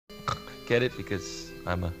Get it? Because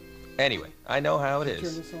I'm a... Anyway, I know how it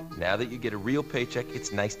is. Now that you get a real paycheck,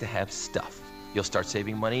 it's nice to have stuff. You'll start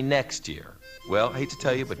saving money next year. Well, I hate to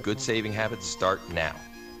tell you, but good saving habits start now.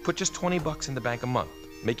 Put just $20 in the bank a month.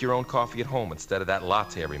 Make your own coffee at home instead of that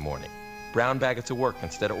latte every morning. Brown bag it to work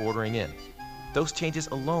instead of ordering in. Those changes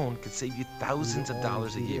alone could save you thousands of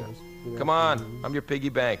dollars a year. Come on, I'm your piggy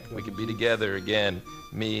bank. We can be together again,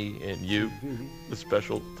 me and you, the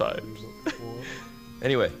special times.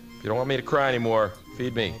 Anyway, if you don't want me to cry anymore,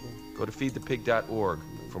 feed me. Go to feedthepig.org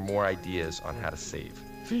for more ideas on how to save.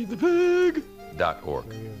 Feedthepig.org.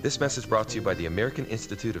 This message brought to you by the American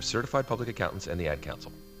Institute of Certified Public Accountants and the Ad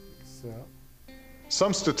Council.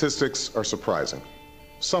 Some statistics are surprising.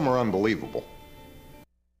 Some are unbelievable.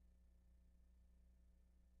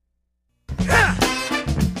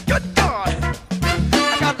 Good God!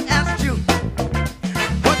 I got to ask you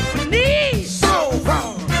what we need. Soul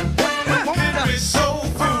food. Henry Soul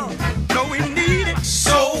Food. No, we need it.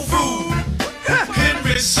 Soul Food.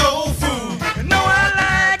 Henry Soul Food. No,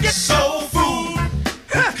 I like it. Soul Food.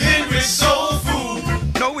 Henry Soul Food.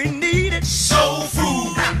 No, we need it. Soul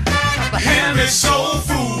Food. Henry Soul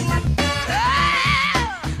Food.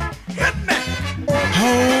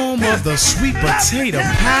 Home of the sweet potato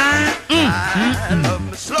pie.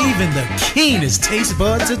 Even the keenest taste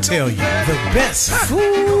buds will tell you the best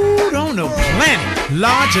food on the planet.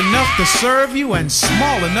 Large enough to serve you and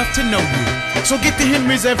small enough to know you. So get the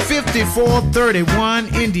Henrys at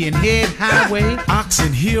 5431 Indian Head Highway,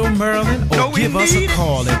 Oxon Hill, Maryland, or give us a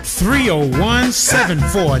call at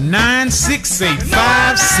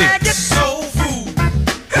 301-749-6856. Soul food.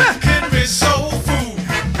 Henry Soul Food.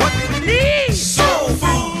 What we need. Soul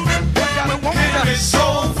food. Henry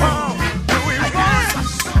Soul Food.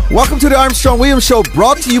 Welcome to the Armstrong Williams Show,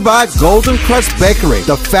 brought to you by Golden Crust Bakery,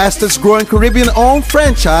 the fastest growing Caribbean-owned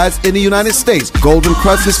franchise in the United States. Golden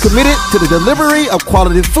Crust is committed to the delivery of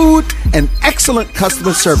quality food and excellent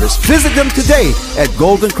customer service. Visit them today at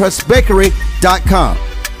goldencrustbakery.com.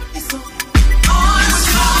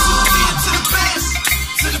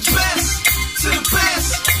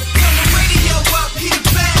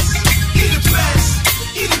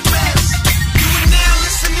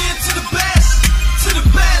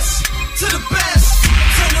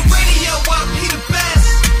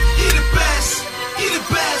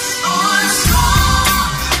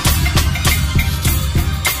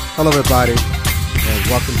 Hello, everybody, and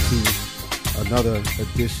welcome to another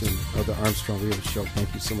edition of the Armstrong Williams Show.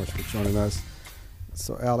 Thank you so much for joining us.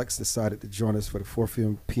 So Alex decided to join us for the 4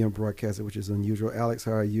 p.m. broadcast, which is unusual. Alex,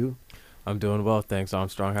 how are you? I'm doing well, thanks,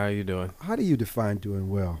 Armstrong. How are you doing? How do you define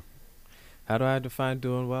doing well? How do I define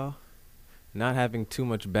doing well? Not having too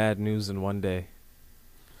much bad news in one day.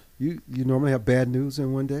 You normally have bad news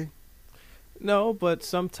in one day? No, but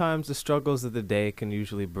sometimes the struggles of the day can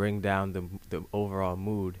usually bring down the overall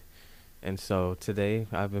mood. And so today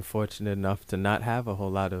I've been fortunate enough to not have a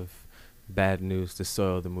whole lot of bad news to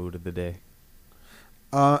soil the mood of the day.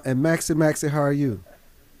 And Maxie, how are you?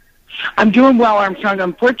 I'm doing well, Armstrong.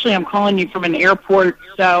 Unfortunately, I'm calling you from an airport,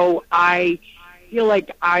 so I feel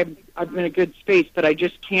like I'm in a good space, but I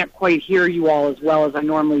just can't quite hear you all as well as I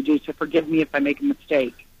normally do, so forgive me if I make a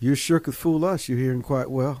mistake. You sure could fool us. You're hearing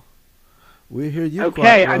quite well. We hear you okay,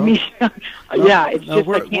 quite well. I mean, yeah, it's just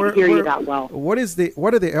I can't hear you that well. What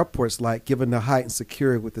are the airports like, given the heightened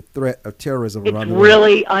security with the threat of terrorism around the world? It's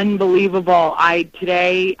really unbelievable.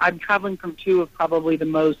 Today I'm traveling from two of probably the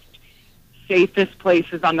most safest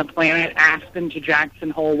places on the planet, Aspen to Jackson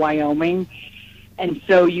Hole, Wyoming. And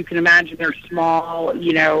so you can imagine they're small,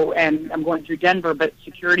 and I'm going through Denver, but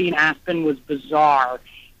security in Aspen was bizarre.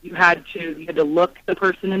 You had to look the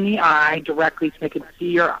person in the eye directly so they could see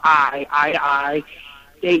your eye.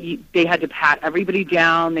 They had to pat everybody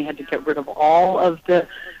down. They had to get rid of all of the,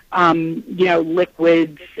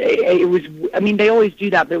 liquids. It was, they always do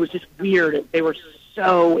that, but it was just weird. They were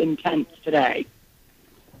so intense today.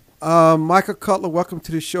 Michael Cutler, welcome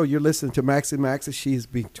to the show. You're listening to Maxie. She's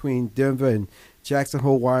between Denver and Jackson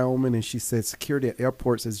Hole, Wyoming, and she said security at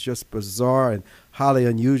airports is just bizarre and highly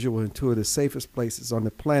unusual in two of the safest places on the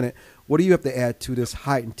planet. What do you have to add to this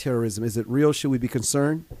heightened terrorism? Is it real? Should we be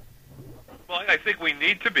concerned? Well, I think we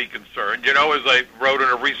need to be concerned. As I wrote in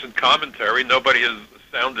a recent commentary, nobody has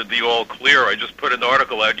sounded the all clear. I just put an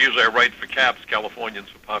article out. Usually I write for CAPS, Californians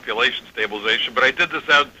for Population Stabilization, but I did this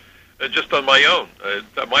out just on my own,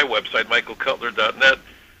 at my website, michaelcutler.net.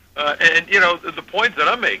 The point that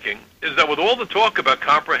I'm making is that with all the talk about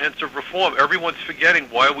comprehensive reform, everyone's forgetting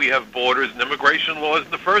why we have borders and immigration laws in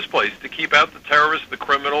the first place, to keep out the terrorists, the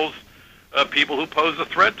criminals, people who pose a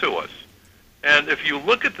threat to us. And if you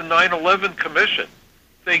look at the 9/11 Commission,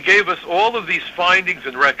 They gave us all of these findings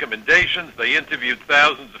and recommendations. They interviewed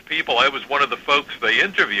thousands of people. I was one of the folks they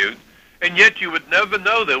interviewed. And yet you would never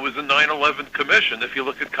know there was a 9/11 commission if you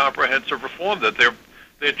look at comprehensive reform that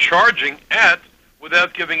they're charging at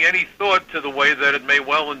without giving any thought to the way that it may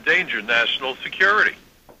well endanger national security.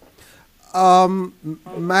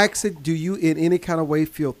 Maxie, do you in any kind of way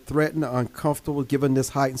feel threatened or uncomfortable given this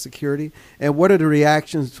heightened security? And what are the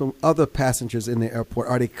reactions from other passengers in the airport?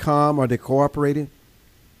 Are they calm? Are they cooperating?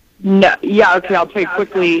 No, yeah, okay, I'll tell you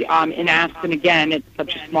quickly, in Aspen, again, it's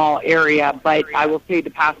such a small area, but I will say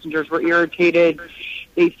the passengers were irritated.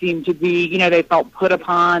 They seemed to be, they felt put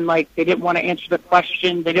upon, like they didn't want to answer the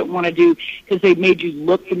question. They didn't want to do, because they made you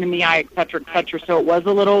look them in the eye, et cetera, so it was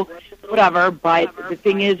a little whatever, but the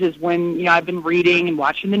thing is when, I've been reading and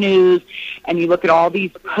watching the news, and you look at all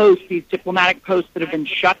these posts, these diplomatic posts that have been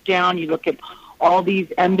shut down, you look at all these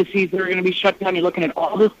embassies that are going to be shut down, you're looking at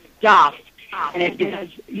all this stuff, and it does,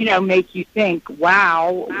 make you think,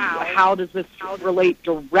 wow, how does this relate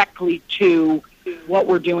directly to what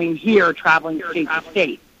we're doing here, traveling state to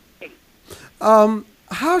state?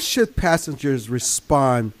 How should passengers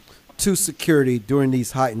respond to security during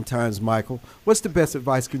these heightened times, Michael? What's the best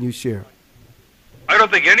advice can you share? I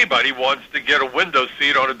don't think anybody wants to get a window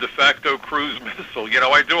seat on a de facto cruise missile.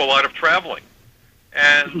 I do a lot of traveling,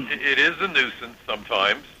 and it is a nuisance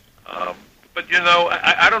sometimes. But,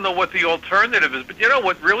 I don't know what the alternative is. But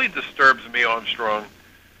what really disturbs me, Armstrong?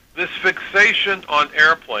 This fixation on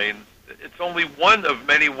airplanes, it's only one of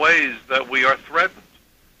many ways that we are threatened.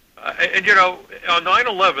 On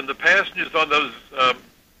 9/11, the passengers on those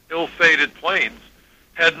ill-fated planes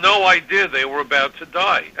had no idea they were about to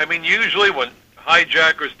die. I mean, usually when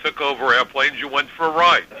hijackers took over airplanes, you went for a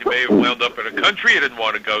ride. You may have wound up in a country you didn't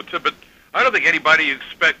want to go to, but I don't think anybody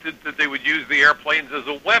expected that they would use the airplanes as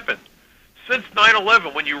a weapon. Since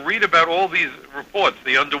 9/11, when you read about all these reports,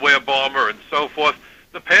 the underwear bomber and so forth,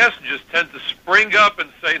 the passengers tend to spring up and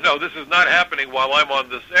say, no, this is not happening while I'm on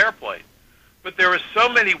this airplane. But there are so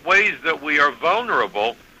many ways that we are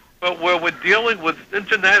vulnerable, but where we're dealing with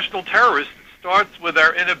international terrorists, it starts with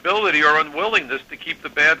our inability or unwillingness to keep the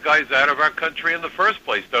bad guys out of our country in the first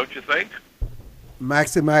place, don't you think?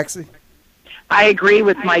 Maxie? I agree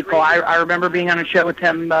with Michael. I remember being on a show with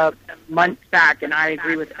him months back, and I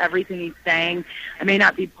agree with everything he's saying. I may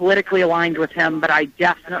not be politically aligned with him, but I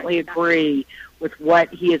definitely agree with what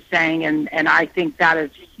he is saying, and I think that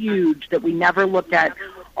is huge, that we never look at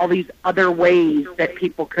all these other ways that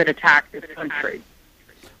people could attack this country.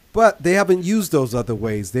 But they haven't used those other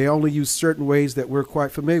ways. They only use certain ways that we're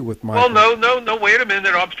quite familiar with, Michael. Well, no, wait a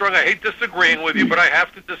minute, Armstrong. I hate disagreeing with you, but I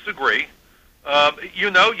have to disagree.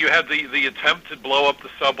 You had the attempt to blow up the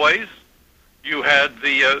subways. You had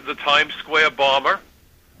the Times Square bomber.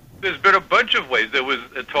 There's been a bunch of ways. There was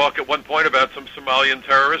a talk at one point about some Somalian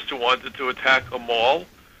terrorists who wanted to attack a mall.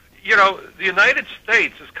 The United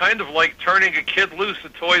States is kind of like turning a kid loose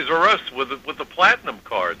at Toys R Us with the platinum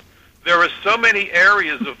card. There are so many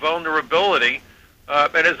areas of vulnerability,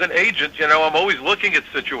 and as an agent, I'm always looking at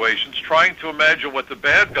situations, trying to imagine what the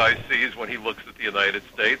bad guy sees when he looks at the United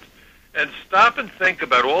States, and stop and think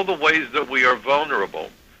about all the ways that we are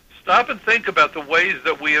vulnerable. Stop and think about the ways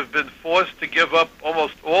that we have been forced to give up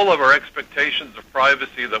almost all of our expectations of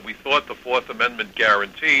privacy that we thought the Fourth Amendment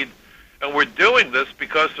guaranteed, and we're doing this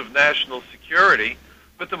because of national security,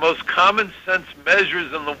 but the most common sense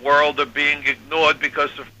measures in the world are being ignored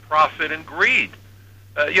because of profit and greed.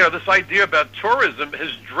 This idea about tourism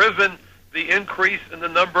has driven the increase in the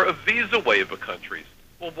number of visa waiver countries.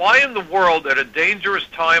 Well, why in the world, at a dangerous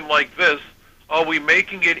time like this, are we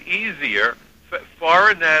making it easier for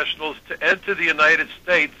foreign nationals to enter the United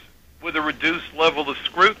States with a reduced level of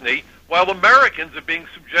scrutiny, while Americans are being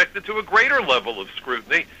subjected to a greater level of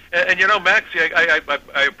scrutiny? And Maxie,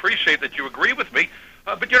 I appreciate that you agree with me,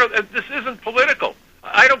 but this isn't political.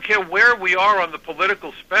 I don't care where we are on the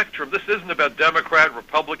political spectrum. This isn't about Democrat,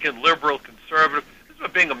 Republican, liberal, conservative. This is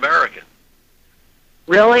about being American.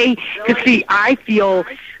 Really? Because, see, I feel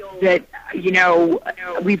that,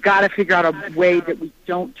 we've got to figure out a way that we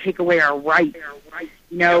don't take away our rights. I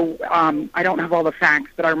don't have all the facts,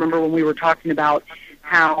 but I remember when we were talking about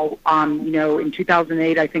how, in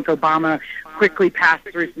 2008, I think Obama quickly passed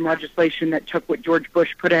through some legislation that took what George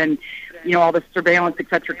Bush put in, all the surveillance, et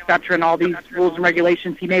cetera, and all these rules and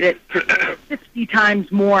regulations. He made it 50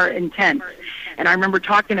 times more intense. And I remember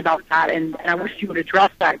talking about that, and I wish you would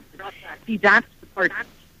address that. See, that's the part that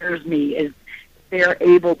scares me, is they're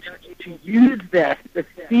able to use this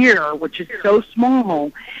fear, which is so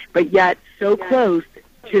small, but yet so close,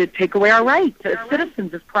 to take away our rights as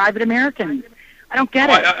citizens, as private Americans. I don't get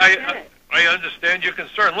it. I understand your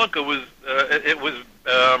concern. Look, it was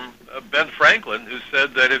Ben Franklin, who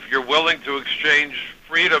said that if you're willing to exchange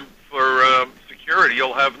freedom for security,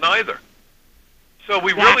 you'll have neither. So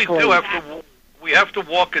we really do have to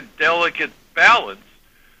walk a delicate balance.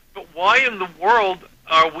 But why in the world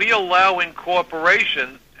are we allowing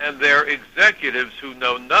corporations and their executives who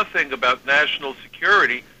know nothing about national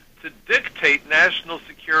security to dictate national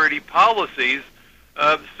security policies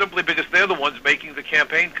simply because they're the ones making the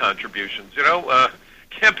campaign contributions? You know,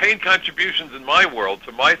 campaign contributions in my world,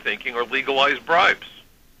 to my thinking, are legalized bribes.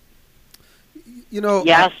 You know,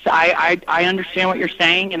 yes, I understand what you're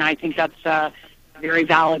saying, and I think that's a very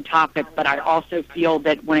valid topic, but I also feel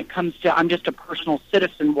that when it comes to, I'm just a personal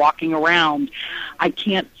citizen walking around, I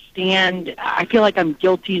can't stand, I feel like I'm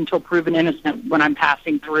guilty until proven innocent when I'm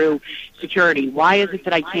passing through security. Why is it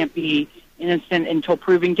that I can't be innocent until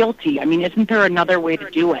proven guilty? I mean, isn't there another way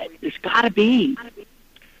to do it? There's got to be.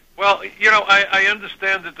 Well, you know, I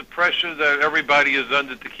understand that the pressure that everybody is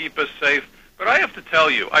under to keep us safe, but I have to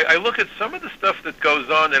tell you, I look at some of the stuff that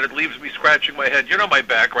goes on and it leaves me scratching my head. You know my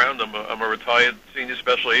background. I'm a retired senior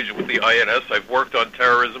special agent with the INS. I've worked on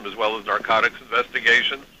terrorism as well as narcotics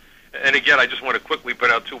investigations. And again, I just want to quickly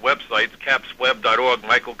put out two websites, capsweb.org,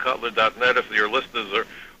 michaelcutler.net. If your listeners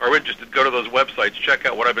are interested, go to those websites, check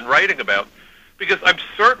out what I've been writing about. Because I'm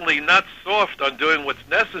certainly not soft on doing what's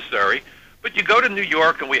necessary, but you go to New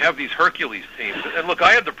York and we have these Hercules teams. And look,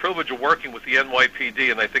 I had the privilege of working with the NYPD,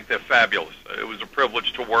 and I think they're fabulous. It was a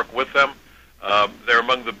privilege to work with them. They're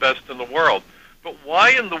among the best in the world. But why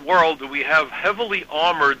in the world do we have heavily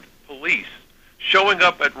armored police showing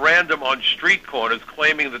up at random on street corners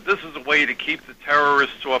claiming that this is a way to keep the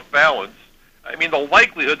terrorists off balance? I mean, the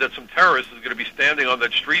likelihood that some terrorist is going to be standing on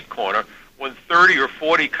that street corner when 30 or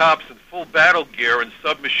 40 cops in full battle gear and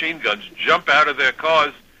submachine guns jump out of their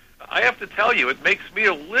cars, I have to tell you, it makes me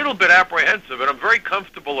a little bit apprehensive, and I'm very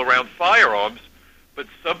comfortable around firearms, but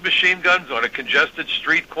submachine guns on a congested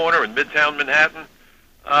street corner in Midtown Manhattan,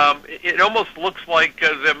 it almost looks like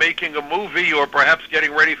they're making a movie or perhaps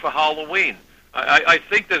getting ready for Halloween. I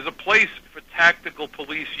think there's a place for tactical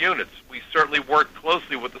police units. We certainly work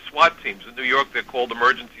closely with the SWAT teams. In New York, they're called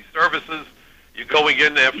emergency services. You're going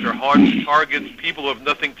in after hard targets, people who have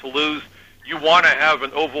nothing to lose. You want to have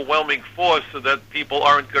an overwhelming force so that people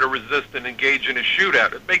aren't going to resist and engage in a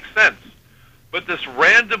shootout. It makes sense. But this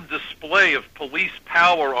random display of police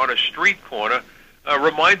power on a street corner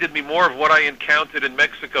reminded me more of what I encountered in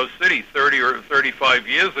Mexico City 30 or 35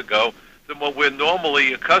 years ago than what we're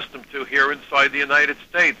normally accustomed to here inside the United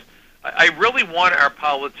States. I really want our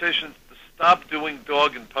politicians to stop doing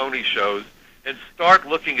dog and pony shows and start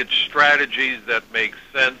looking at strategies that make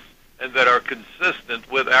sense and that are consistent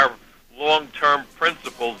with our long-term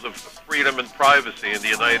principles of freedom and privacy in the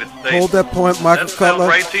United States. Hold that point, Michael Cutler.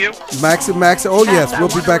 Right to you? Maxie. Oh, yes. We'll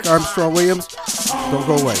be back. Armstrong Williams. Don't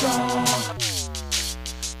go away.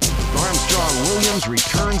 Armstrong Williams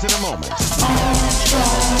returns in a moment.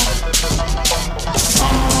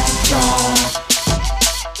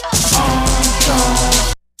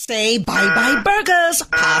 Say bye-bye burgers,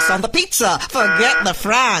 pass on the pizza, forget the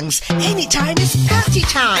francs. Anytime is party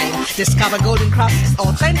time. Discover Golden Crust's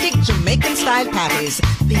authentic Jamaican-style patties.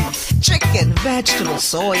 Beef, chicken, vegetables,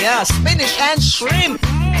 soya, spinach, and shrimp.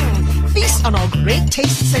 Feast on our great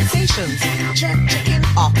taste sensations. Jerk chicken,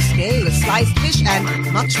 oxtail, sliced fish,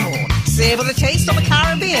 and much more. Savor the taste of the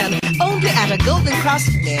Caribbean. Only at a Golden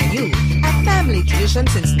Crust near you. A family tradition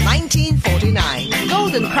since 1949.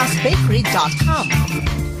 GoldenCrustBakery.com.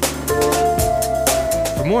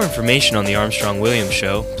 For more information on the Armstrong Williams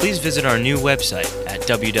Show, please visit our new website at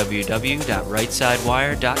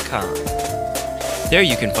www.rightsidewire.com. There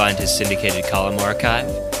you can find his syndicated column archive,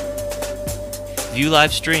 view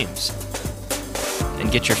live streams, and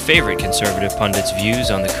get your favorite conservative pundits' views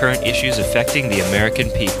on the current issues affecting the American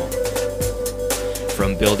people.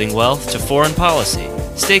 From building wealth to foreign policy,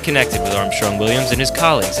 stay connected with Armstrong Williams and his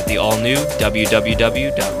colleagues at the all-new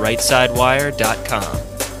www.rightsidewire.com.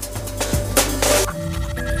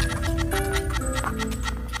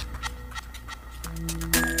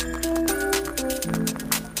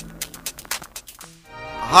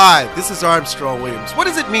 Hi, this is Armstrong Williams. What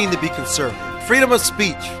does it mean to be conservative? Freedom of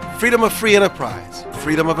speech, freedom of free enterprise,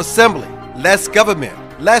 freedom of assembly, less government,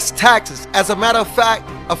 less taxes. As a matter of fact,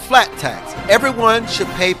 a flat tax. Everyone should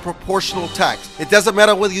pay proportional tax. It doesn't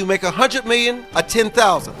matter whether you make $100 million or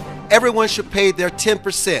 $10,000. Everyone should pay their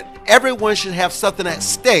 10%. Everyone should have something at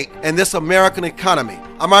stake in this American economy.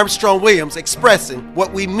 I'm Armstrong Williams expressing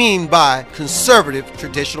what we mean by conservative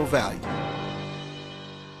traditional value.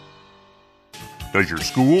 Does your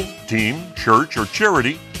school, team, church, or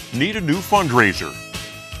charity need a new fundraiser?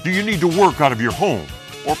 Do you need to work out of your home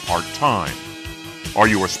or part-time? Are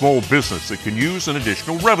you a small business that can use an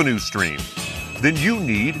additional revenue stream? Then you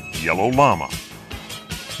need Yellow Llama.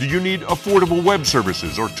 Do you need affordable web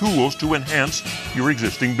services or tools to enhance your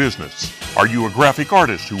existing business? Are you a graphic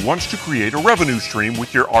artist who wants to create a revenue stream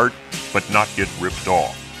with your art but not get ripped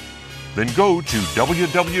off? Then go to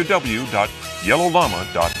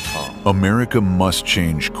www.yellowllama.com. America must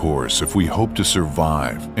change course if we hope to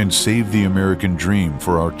survive and save the American dream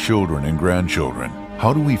for our children and grandchildren.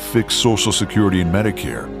 How do we fix Social Security and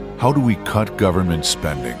Medicare? How do we cut government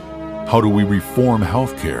spending? How do we reform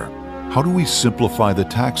health care? How do we simplify the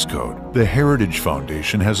tax code? The Heritage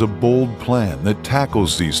Foundation has a bold plan that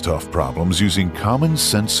tackles these tough problems using common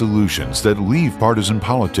sense solutions that leave partisan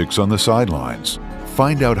politics on the sidelines.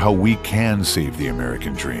 Find out how we can save the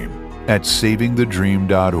American dream at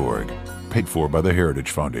savingthedream.org, paid for by the Heritage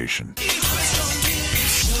Foundation.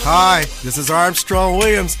 Hi, this is Armstrong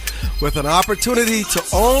Williams with an opportunity to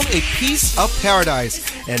own a piece of paradise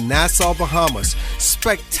in Nassau, Bahamas.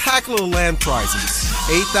 Spectacular land prices,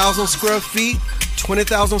 8,000 square feet,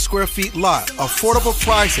 20,000 square feet lot, affordable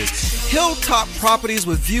prices, hilltop properties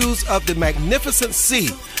with views of the magnificent sea.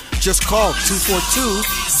 Just call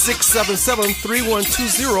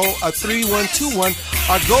 242-677-3120 or 3121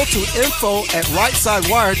 or go to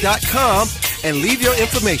info@rightsidewire.com and leave your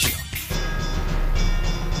information.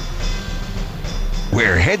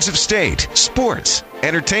 Where heads of state, sports,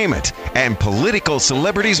 entertainment, and political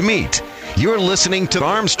celebrities meet. You're listening to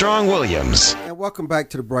Armstrong Williams. And welcome back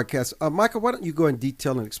to the broadcast. Michael, why don't you go in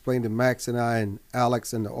detail and explain to Max and I and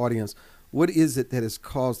Alex and the audience, what is it that has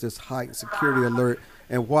caused this heightened security alert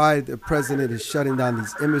and why the president is shutting down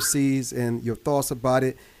these embassies and your thoughts about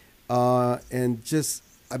it? And just,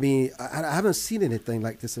 I mean, I haven't seen anything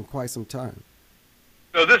like this in quite some time.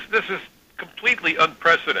 No, this is completely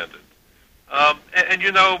unprecedented. And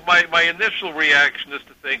you know, my initial reaction is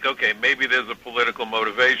to think, okay, maybe there's a political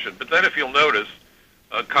motivation. But then if you'll notice,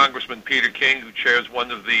 Congressman Peter King, who chairs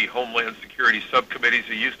one of the Homeland Security subcommittees,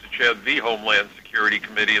 he used to chair the Homeland Security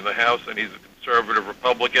Committee in the House, and he's a conservative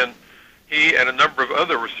Republican. He and a number of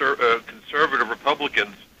other conservative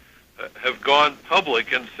Republicans have gone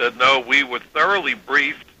public and said, no, we were thoroughly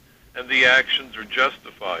briefed and the actions are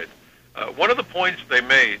justified. One of the points they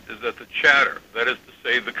made is that the chatter, that is to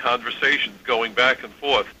say the conversations going back and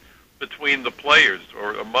forth between the players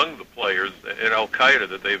or among the players in Al-Qaeda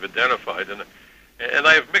that they've identified, and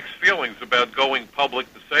I have mixed feelings about going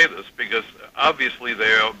public to say this because obviously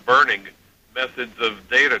they are burning methods of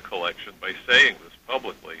data collection by saying this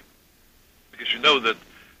publicly, because you know that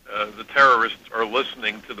the terrorists are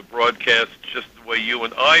listening to the broadcast just the way you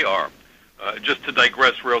and I are. Just to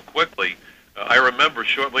digress real quickly, I remember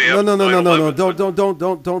shortly after No,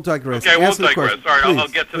 don't digress. Okay, I won't Answer the digress. question. All right, Please, I'll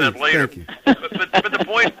get to please, that later. Thank you. But the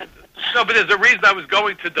point, no, but there's a reason I was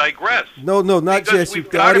going to digress. No, not because yet. We've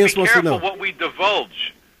The got to be audience wants to careful know. what we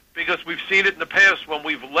divulge, because we've seen it in the past when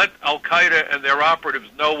we've let Al-Qaeda and their operatives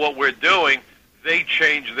know what we're doing, they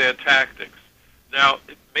change their tactics. Now,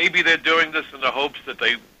 maybe they're doing this in the hopes that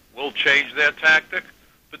they will change their tactic,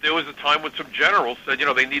 but there was a time when some generals said, you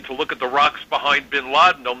know, they need to look at the rocks behind bin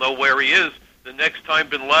Laden. They'll know where he is. The next time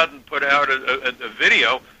bin Laden put out a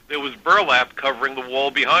video, there was burlap covering the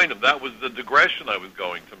wall behind him. That was the digression I was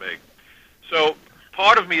going to make. So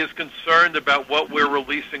part of me is concerned about what we're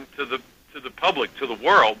releasing to the public, to the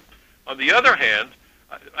world. On the other hand,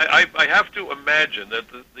 I have to imagine that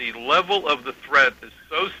the level of the threat is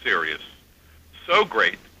so serious, so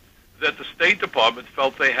great, that the State Department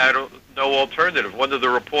felt they had no alternative. One of the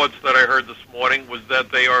reports that I heard this morning was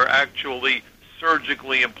that they are actually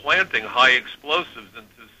surgically implanting high explosives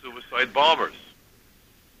into suicide bombers.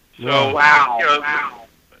 So, wow. You know,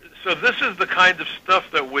 so this is the kind of stuff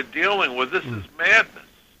that we're dealing with. This is madness.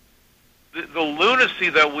 The lunacy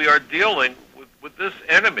that we are dealing with this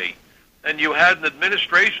enemy. And you had an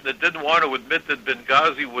administration that didn't want to admit that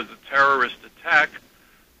Benghazi was a terrorist attack.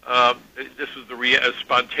 This was a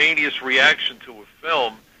spontaneous reaction to a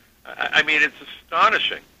film. I mean, it's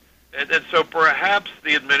astonishing. And so perhaps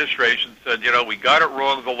the administration said, you know, we got it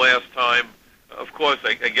wrong the last time. Of course,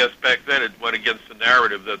 I guess back then it went against the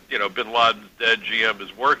narrative that, you know, bin Laden's dead, GM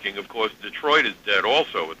is working. Of course, Detroit is dead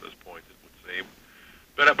also at this point, it would seem.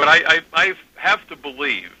 But I have to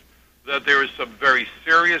believe that there is some very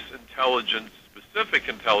serious intelligence, specific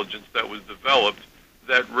intelligence that was developed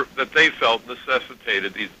that they felt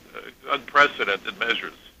necessitated these unprecedented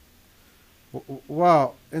measures.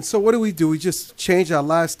 Wow. And so what do? We just change our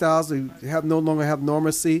lifestyles. We no longer have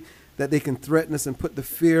normalcy, that they can threaten us and put the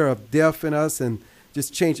fear of death in us and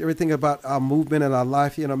just change everything about our movement and our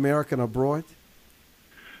life here in America and abroad?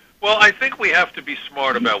 Well, I think we have to be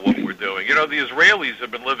smart about what we're doing. You know, the Israelis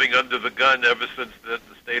have been living under the gun ever since the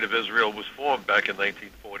State of Israel was formed back in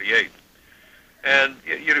 1948. And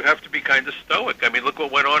you have to be kind of stoic. I mean, look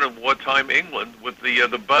what went on in wartime England with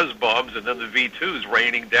the buzz bombs and then the V2s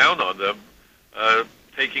raining down on them,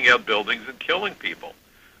 taking out buildings and killing people.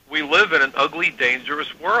 We live in an ugly,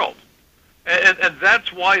 dangerous world. And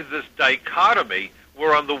that's why this dichotomy,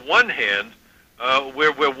 where on the one hand,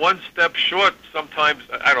 we're one step short. Sometimes,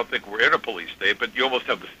 I don't think we're in a police state, but you almost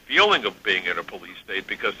have the feeling of being in a police state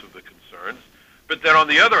because of the concerns. But then on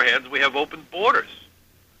the other hand, we have open borders.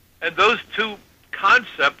 And those two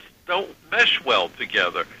concepts don't mesh well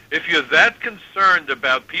together. If you're that concerned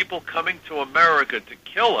about people coming to America to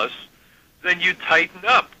kill us, then you tighten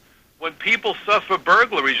up. When people suffer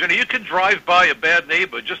burglaries, you know, you can drive by a bad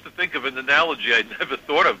neighborhood. Just to think of an analogy I'd never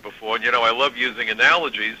thought of before, and you know, I love using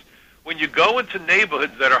analogies. When you go into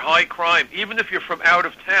neighborhoods that are high crime, even if you're from out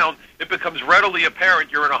of town, it becomes readily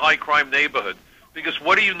apparent you're in a high crime neighborhood. Because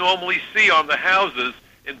what do you normally see on the houses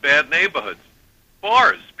in bad neighborhoods?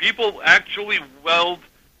 Bars. People actually weld,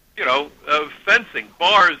 fencing,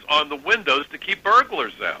 bars on the windows to keep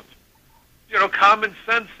burglars out. You know, common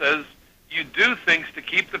sense says you do things to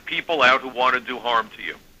keep the people out who want to do harm to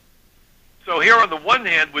you. So here on the one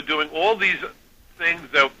hand, we're doing all these things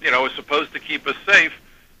that, are supposed to keep us safe,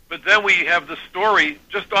 but then we have the story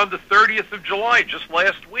just on the 30th of July, just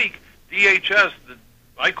last week, DHS,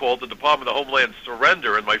 I called the Department of Homeland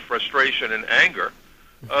Surrender in my frustration and anger,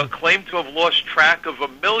 claimed to have lost track of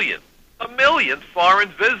 1 million foreign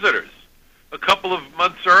visitors. A couple of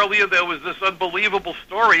months earlier, there was this unbelievable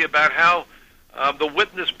story about how the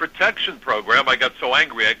Witness Protection Program, I got so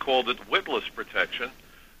angry I called it Witless Protection,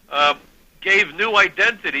 gave new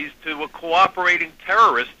identities to cooperating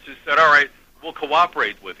terrorists who said, all right, we'll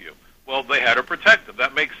cooperate with you. Well, they had to protect them.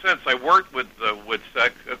 That makes sense. I worked with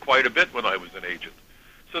WITSEC quite a bit when I was an agent.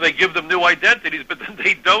 So they give them new identities, but then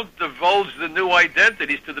they don't divulge the new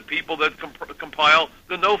identities to the people that compile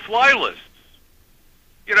the no-fly lists.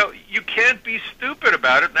 You know, you can't be stupid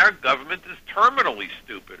about it, and our government is terminally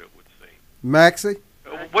stupid, it would seem. Maxie?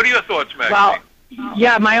 What are your thoughts, Maxie? Well,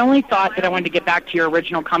 yeah, my only thought that I wanted to get back to your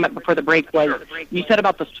original comment before the break was, you said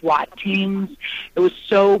about the SWAT teams. It was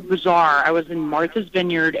so bizarre. I was in Martha's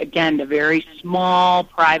Vineyard, again, a very small,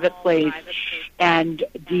 private place, and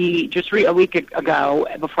a week ago,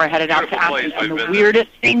 before I headed out to Athens, and the weirdest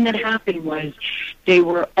thing that happened was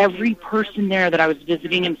every person there that I was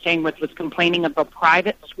visiting and staying with was complaining of the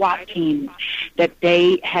private SWAT teams that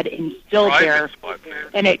they had instilled there.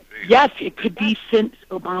 And it could be since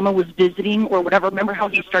Obama was visiting or whatever. Remember how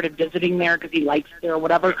he started visiting there because he likes it there or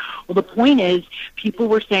whatever? Well, the point is, people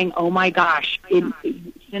were saying, oh my gosh, since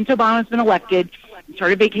Obama's been elected,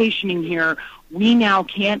 started vacationing here, we now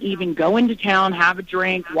can't even go into town, have a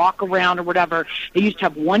drink, walk around or whatever. They used to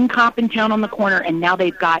have one cop in town on the corner, and now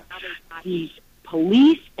they've got these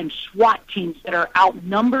police and SWAT teams that are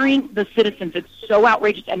outnumbering the citizens. It's so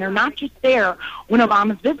outrageous. And they're not just there when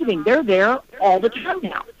Obama's visiting. They're there all the time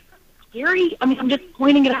now. Scary. I mean, I'm just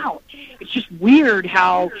pointing it out. It's just weird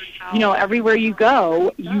how, everywhere you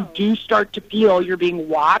go, you do start to feel you're being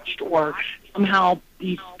watched or somehow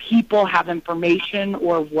these people have information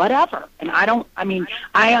or whatever. And I,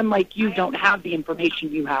 unlike you, don't have the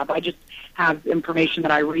information you have. I just have information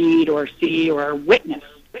that I read or see or witness.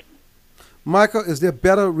 Michael, is there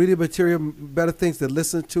better reading material, better things to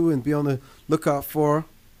listen to and be on the lookout for?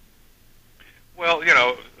 Well,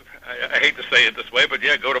 I hate to say it this way, but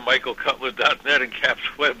go to michaelcutler.net and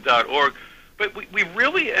capsweb.org. But we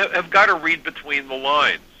really have got to read between the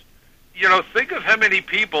lines. Think of how many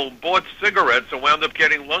people bought cigarettes and wound up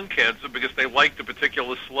getting lung cancer because they liked a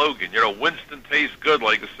particular slogan. Winston tastes good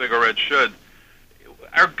like a cigarette should.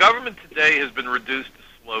 Our government today has been reduced to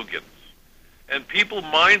slogans. And people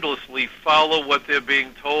mindlessly follow what they're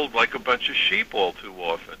being told like a bunch of sheep all too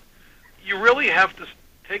often. You really have to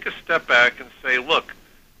take a step back and say, look,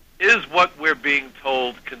 is what we're being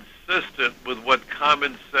told consistent with what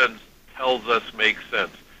common sense tells us makes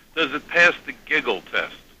sense? Does it pass the giggle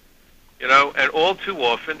test? And all too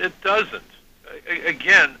often it doesn't.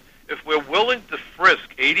 Again, if we're willing to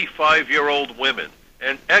frisk 85-year-old women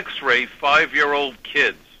and x-ray 5-year-old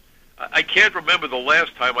kids, I can't remember the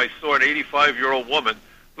last time I saw an 85-year-old woman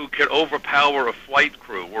who could overpower a flight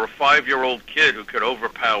crew or a 5-year-old kid who could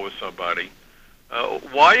overpower somebody.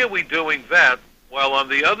 Why are we doing that while on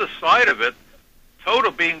the other side of it,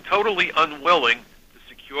 being totally unwilling to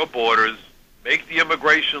secure borders, make the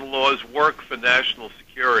immigration laws work for national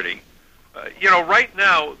security? Right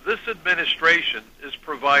now, this administration is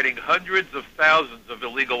providing hundreds of thousands of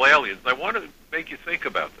illegal aliens. I want to make you think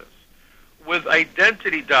about this. with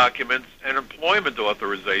identity documents and employment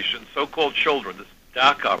authorization, so-called children, this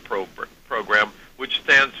DACA program, which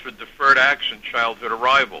stands for Deferred Action Childhood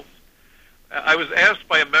Arrivals. I was asked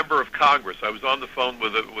by a member of Congress. I was on the phone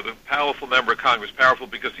with a powerful member of Congress, powerful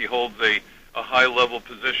because he holds a high-level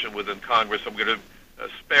position within Congress. I'm going to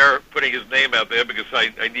spare putting his name out there because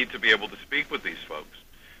I need to be able to speak with these folks.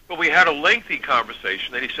 But we had a lengthy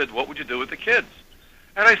conversation, and he said, what would you do with the kids?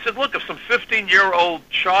 And I said, look, if some 15-year-old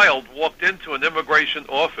child walked into an immigration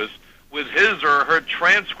office with his or her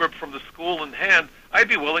transcript from the school in hand, I'd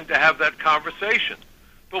be willing to have that conversation.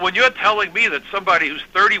 But when you're telling me that somebody who's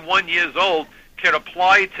 31 years old can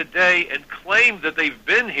apply today and claim that they've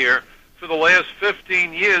been here for the last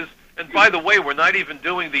 15 years, and by the way, we're not even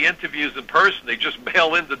doing the interviews in person, they just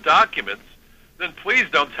mail in the documents, then please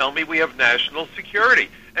don't tell me we have national security.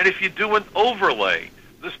 And if you do an overlay,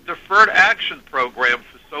 this Deferred Action Program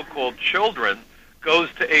for so-called children goes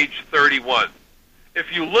to age 31.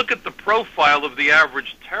 If you look at the profile of the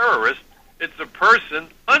average terrorist, it's a person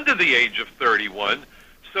under the age of 31,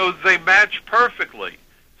 so they match perfectly.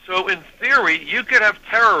 So in theory, you could have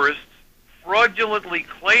terrorists fraudulently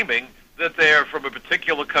claiming that they are from a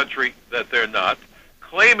particular country that they're not,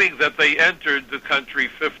 claiming that they entered the country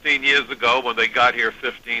 15 years ago when they got here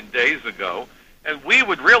 15 days ago, and we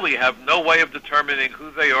would really have no way of determining who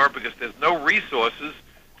they are because there's no resources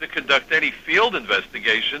to conduct any field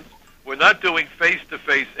investigations. We're not doing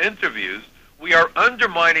face-to-face interviews. We are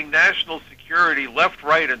undermining national security left,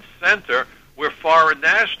 right, and center where foreign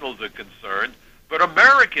nationals are concerned. But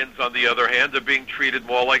Americans, on the other hand, are being treated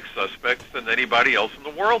more like suspects than anybody else in the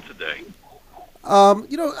world today.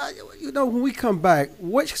 When we come back,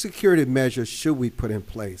 what security measures should we put in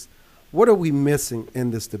place? What are we missing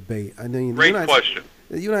in this debate? I mean, Great question.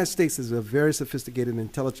 The United States is a very sophisticated and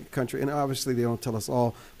intelligent country, and obviously they don't tell us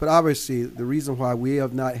all. But obviously the reason why we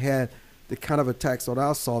have not had the kind of attacks on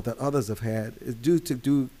our soil that others have had is due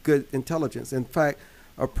to good intelligence. In fact,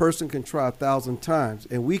 a person can try 1,000 times,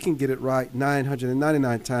 and we can get it right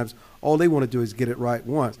 999 times. All they want to do is get it right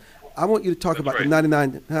once. I want you to talk about the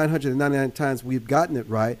 999 times we've gotten it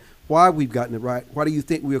right, why we've gotten it right. Why do you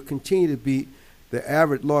think we'll continue to beat the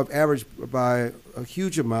law of average by a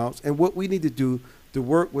huge amounts, and what we need to do to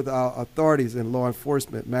work with our authorities and law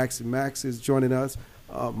enforcement? Maxie is joining us.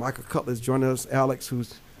 Michael Cutler is joining us. Alex,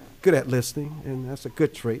 who's good at listening, and that's a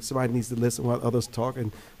good trait. Somebody needs to listen while others talk,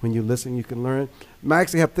 and when you listen, you can learn.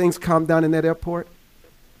 Maxie, have things calmed down in that airport?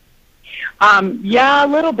 Yeah, a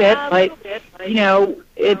little bit, but it's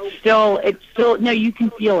still. No, you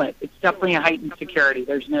can feel it. It's definitely a heightened security.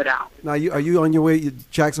 There's no doubt. Now, are you on your way to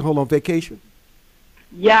Jackson Hole on vacation?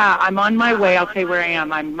 Yeah, I'm on my way. I'll tell you where I am.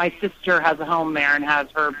 My sister has a home there and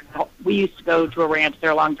has her. We used to go to a ranch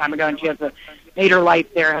there a long time ago, and she has made her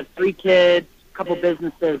life there. Has 3 kids, a couple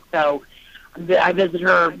businesses. So I visit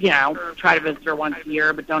her. Try to visit her once a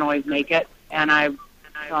year, but don't always make it. And I'm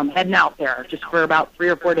heading out there just for about 3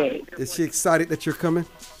 or 4 days. Is she excited that you're coming?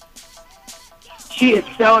 She is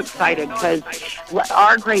so excited because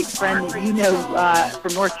our great friend that you know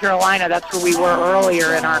from North Carolina, that's where we were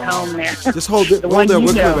earlier in our home there. Just hold it. Hold there.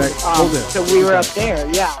 We'll come back. Hold it. So we were up there,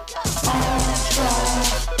 yeah.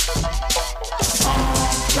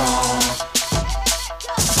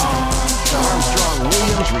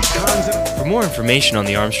 For more information on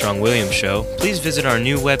the Armstrong-Williams Show, please visit our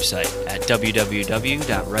new website at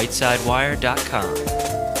www.rightsidewire.com.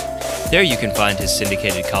 There you can find his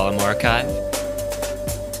syndicated column archive,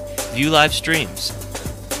 view live streams,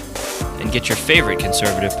 and get your favorite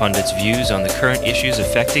conservative pundits' views on the current issues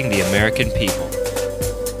affecting the American people.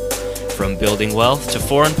 From building wealth to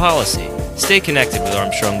foreign policy, stay connected with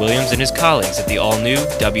Armstrong-Williams and his colleagues at the all-new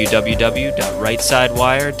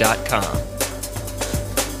www.rightsidewire.com.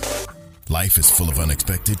 Life is full of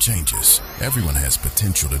unexpected changes. Everyone has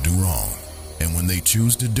potential to do wrong. And when they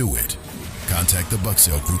choose to do it, contact the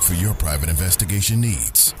Bucksell Group for your private investigation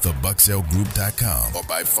needs. TheBucksellGroup.com or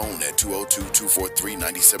by phone at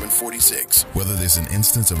 202-243-9746. Whether there's an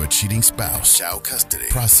instance of a cheating spouse, child custody,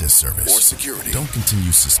 process service, or security, don't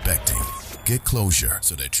continue suspecting. Get closure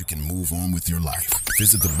so that you can move on with your life.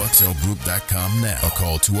 Visit TheBucksellGroup.com now or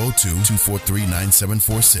call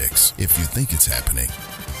 202-243-9746. If you think it's happening,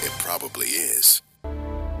 it probably is.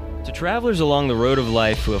 To travelers along the road of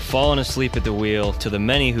life who have fallen asleep at the wheel, to the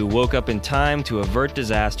many who woke up in time to avert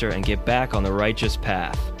disaster and get back on the righteous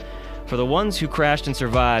path. For the ones who crashed and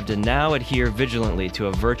survived and now adhere vigilantly to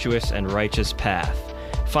a virtuous and righteous path.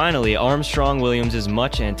 Finally, Armstrong-Williams'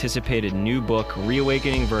 much-anticipated new book,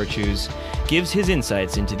 Reawakening Virtues, gives his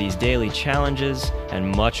insights into these daily challenges and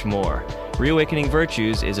much more. Reawakening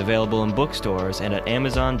Virtues is available in bookstores and at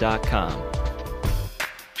Amazon.com.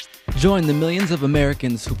 Join the millions of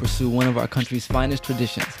Americans who pursue one of our country's finest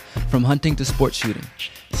traditions, from hunting to sport shooting.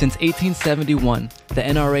 Since 1871, the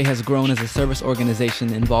NRA has grown as a service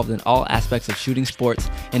organization involved in all aspects of shooting sports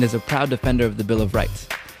and is a proud defender of the Bill of Rights.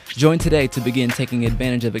 Join today to begin taking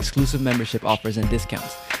advantage of exclusive membership offers and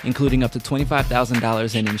discounts, including up to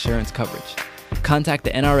 $25,000 in insurance coverage. Contact the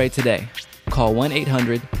NRA today. Call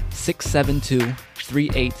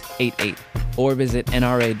 1-800-672-3888 or visit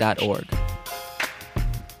nra.org.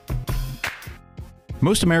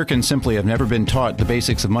 Most Americans simply have never been taught the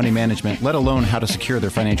basics of money management, let alone how to secure their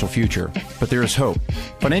financial future. But there is hope.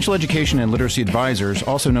 Financial Education and Literacy Advisors,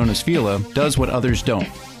 also known as FELA, does what others don't.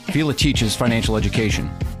 FELA teaches financial education.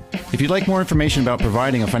 If you'd like more information about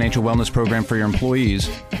providing a financial wellness program for your employees,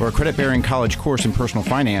 or a credit-bearing college course in personal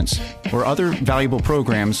finance, or other valuable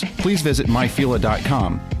programs, please visit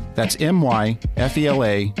myfela.com. That's myfela.com,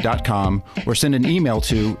 or send an email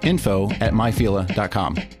to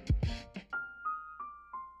info@myfela.com.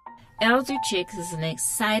 Elder Chicks is an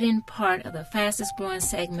exciting part of the fastest growing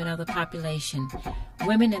segment of the population.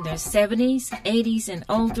 Women in their 70s, 80s, and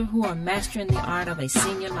older who are mastering the art of a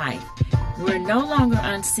senior life. We're no longer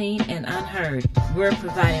unseen and unheard. We're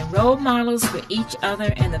providing role models for each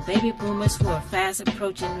other and the baby boomers who are fast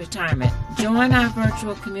approaching retirement. Join our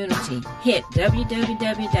virtual community. Hit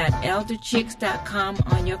www.elderchicks.com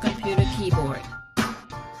on your computer keyboard.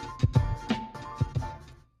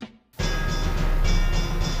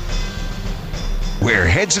 Where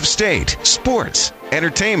heads of state, sports,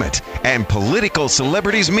 entertainment, and political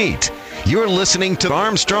celebrities meet. You're listening to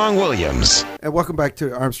Armstrong Williams. And welcome back to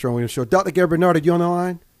the Armstrong Williams Show. Dr. Gary Barnard, are you on the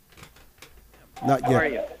line? Not yet. How are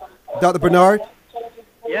you? Dr. Barnard?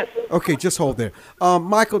 Yes. Okay, just hold there.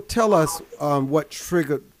 Michael, tell us what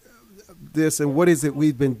triggered this and what is it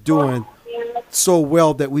we've been doing so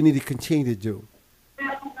well that we need to continue to do?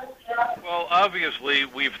 Well, obviously,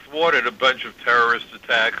 we've thwarted a bunch of terrorist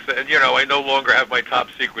attacks, and, I no longer have my top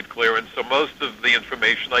secret clearance, so most of the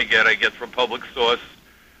information I get from public source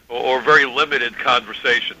or very limited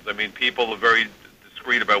conversations. I mean, people are very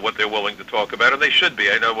discreet about what they're willing to talk about, and they should be.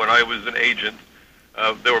 I know when I was an agent,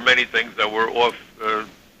 there were many things that were off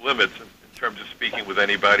limits in terms of speaking with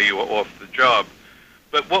anybody or off the job.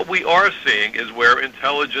 But what we are seeing is where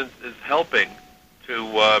intelligence is helping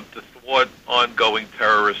to thwart ongoing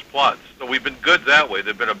terrorist plots. So we've been good that way.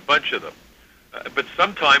 There have been a bunch of them. But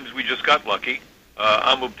sometimes we just got lucky.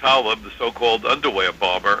 Ahmad Talib, the so-called underwear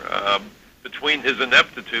bomber, between his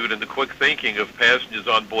ineptitude and the quick thinking of passengers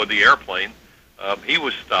on board the airplane, he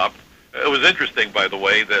was stopped. It was interesting, by the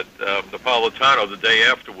way, that Napolitano, the day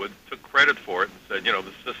afterward, took credit for it and said,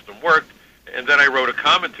 the system worked. And then I wrote a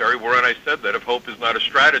commentary wherein I said that if hope is not a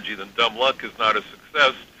strategy, then dumb luck is not a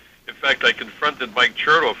success. In fact, I confronted Mike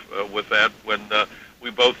Chertoff with that when we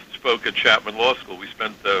both spoke at Chapman Law School. We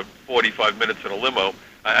spent 45 minutes in a limo.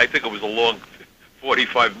 I think it was a long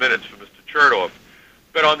 45 minutes for Mr. Chertoff.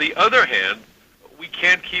 But on the other hand, we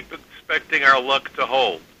can't keep expecting our luck to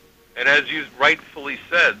hold. And as you rightfully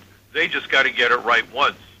said, they just got to get it right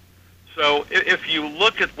once. So if you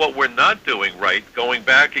look at what we're not doing right, going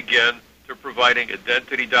back again to providing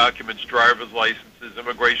identity documents, driver's licenses,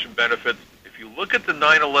 immigration benefits, if you look at the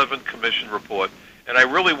 9/11 Commission report, and I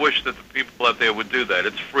really wish that the people out there would do that.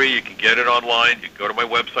 It's free. You can get it online. You can go to my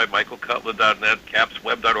website, michaelcutler.net,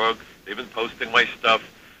 capsweb.org. They've been posting my stuff.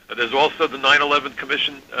 There's also the 9/11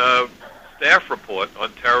 Commission staff report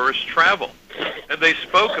on terrorist travel. And they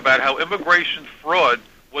spoke about how immigration fraud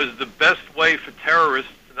was the best way for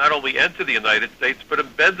terrorists to not only enter the United States, but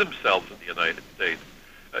embed themselves in the United States.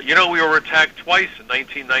 We were attacked twice in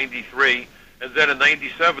 1993, and then in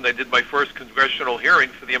 97 I did my first congressional hearing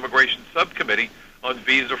for the Immigration Subcommittee on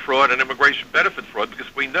visa fraud and immigration benefit fraud,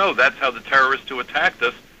 because we know that's how the terrorists who attacked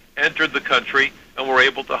us entered the country and were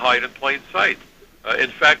able to hide in plain sight.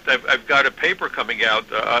 In fact, I've got a paper coming out.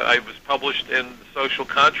 I was published in the Social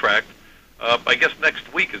Contract. I guess next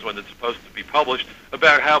week is when it's supposed to be published,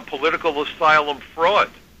 about how political asylum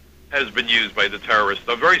fraud has been used by the terrorists.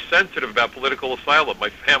 I'm very sensitive about political asylum. My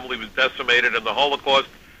family was decimated in the Holocaust.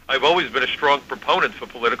 I've always been a strong proponent for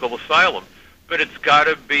political asylum, but it's got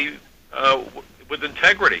to be with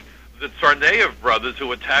integrity. The Tsarnaev brothers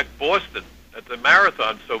who attacked Boston at the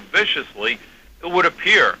marathon so viciously, it would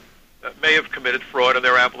appear may have committed fraud in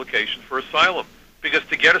their application for asylum. Because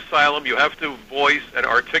to get asylum, you have to voice and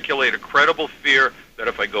articulate a credible fear that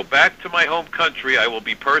if I go back to my home country, I will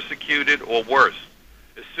be persecuted or worse.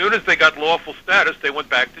 As soon as they got lawful status, they went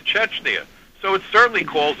back to Chechnya. So it certainly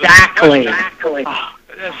calls into question. Exactly.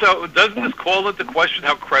 So doesn't this call into question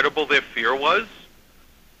how credible their fear was?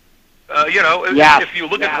 If you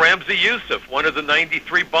look at Ramzi Youssef, one of the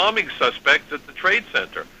 93 bombing suspects at the Trade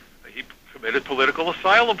Center, committed political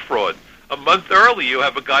asylum fraud. A month early, you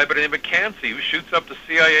have a guy by the name of Maxie who shoots up the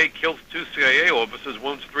CIA, kills 2 CIA officers,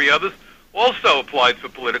 wounds 3 others, also applied for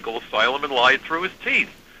political asylum and lied through his teeth.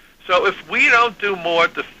 So if we don't do more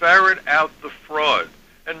to ferret out the fraud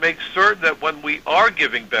and make certain that when we are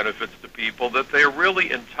giving benefits to people that they are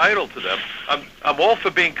really entitled to them, I'm all for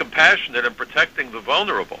being compassionate and protecting the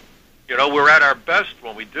vulnerable. You know, we're at our best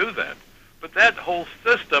when we do that. But that whole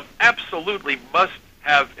system absolutely must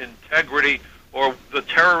have integrity, or the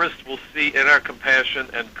terrorists will see in our compassion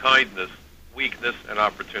and kindness weakness and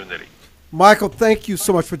opportunity. Michael, thank you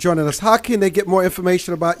so much for joining us. How can they get more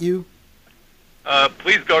information about you?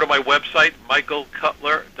 Please go to my website,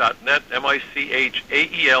 michaelcutler.net,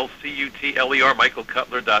 MICHAELCUTLER,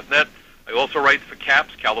 michaelcutler.net. I also write for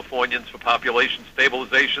CAPS, Californians for Population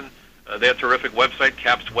Stabilization. Their terrific website,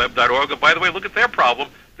 capsweb.org. And by the way, look at their problem.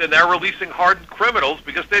 They're now releasing hardened criminals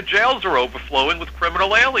because their jails are overflowing with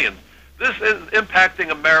criminal aliens. This is impacting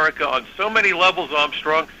America on so many levels,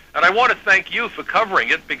 Armstrong, and I want to thank you for covering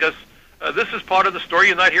it, because this is part of the story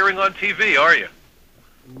you're not hearing on TV, are you?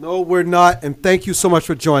 No, we're not, and thank you so much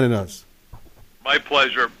for joining us. My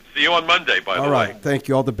pleasure. See you on Monday, by the way. All right, thank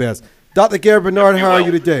you. All the best. Dr. Gary Barnard, how are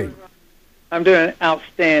you today? I'm doing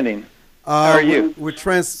outstanding. How are you? We're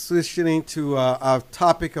transitioning to our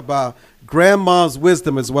topic about grandma's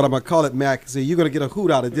wisdom is what I'm going to call it, Maxie. You're going to get a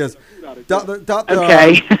hoot out of this.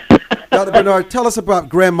 Okay. Dr. Barnard, tell us about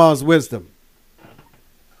grandma's wisdom.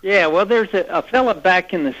 Yeah, well, there's a fella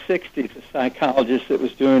back in the 60s, a psychologist that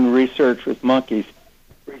was doing research with monkeys,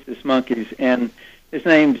 rhesus monkeys, and his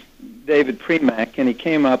name's David Premack, and he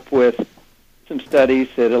came up with some studies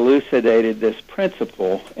that elucidated this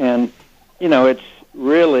principle. And, you know, it's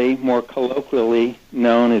really more colloquially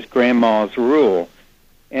known as grandma's rule.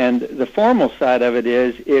 And the formal side of it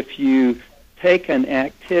is, if you take an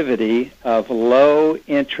activity of low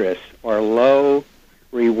interest or low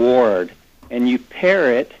reward and you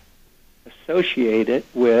pair it, associate it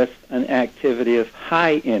with an activity of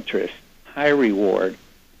high interest, high reward,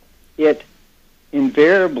 it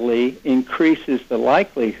invariably increases the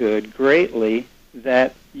likelihood greatly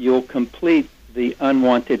that you'll complete the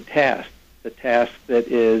unwanted task, the task that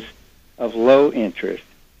is of low interest.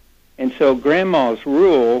 And so grandma's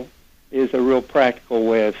rule is a real practical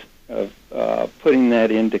way of putting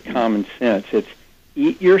that into common sense. It's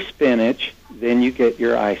eat your spinach, then you get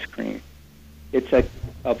your ice cream. It's a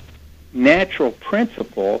natural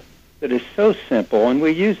principle that is so simple, and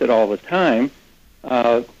we use it all the time,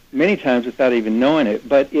 many times without even knowing it,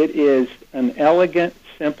 but it is an elegant,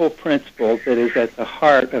 simple principle that is at the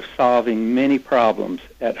heart of solving many problems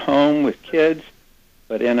at home with kids,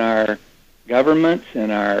 but in our governments,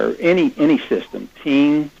 in our any system,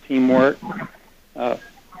 teamwork.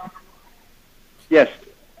 Yes.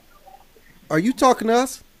 Are you talking to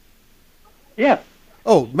us? Yeah.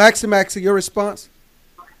 Oh, Maxie, your response?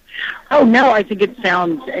 Oh no, I think it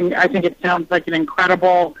sounds like an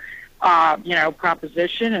incredible,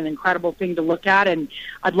 proposition, an incredible thing to look at, and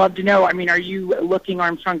I'd love to know. I mean, are you looking,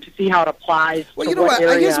 Armstrong, to see how it applies? Well, you know what?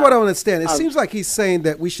 Here's what I understand. It seems like he's saying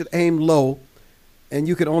that we should aim low, and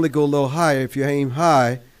you can only go a little higher if you aim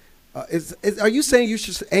high. Are you saying you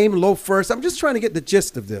should aim low first? I'm just trying to get the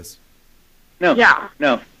gist of this. No. Yeah.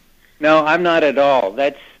 No, I'm not at all.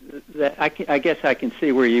 I guess I can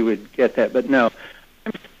see where you would get that, but no.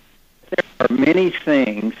 There are many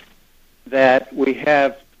things that we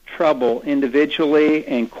have trouble individually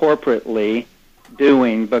and corporately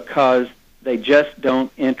doing because they just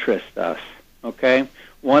don't interest us, okay?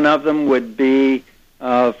 One of them would be,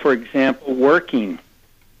 for example, working,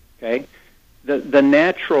 okay? The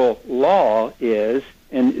natural law is,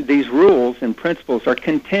 and these rules and principles are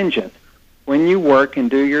contingent. When you work and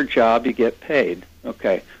do your job, you get paid,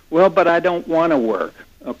 okay? Well, but I don't want to work,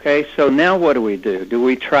 okay? So now what do? Do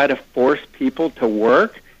we try to force people to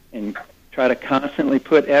work and try to constantly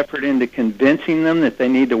put effort into convincing them that they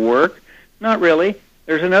need to work? Not really.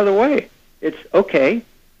 There's another way. It's, okay,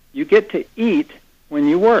 you get to eat when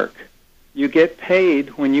you work. You get paid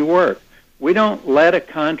when you work. We don't let a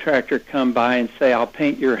contractor come by and say, I'll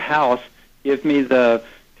paint your house, give me the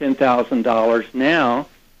 $10,000 now,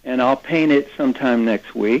 and I'll paint it sometime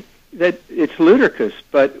next week. It's ludicrous,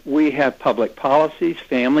 but we have public policies,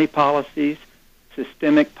 family policies,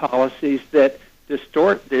 systemic policies that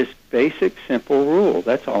distort this basic, simple rule.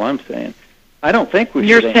 That's all I'm saying. I don't think we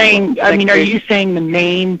should. Are you saying the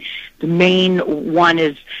main one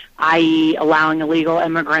is, i.e., allowing illegal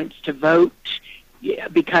immigrants to vote? Yeah,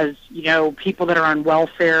 because, people that are on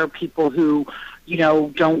welfare, people who,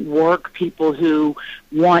 don't work, people who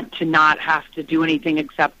want to not have to do anything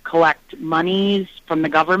except collect monies from the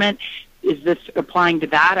government, is this applying to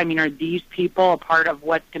that? I mean, are these people a part of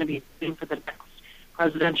what's going to be happening for the next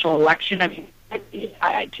presidential election? I mean,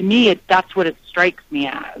 to me, that's what it strikes me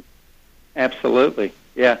as. Absolutely.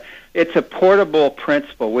 Yeah. It's a portable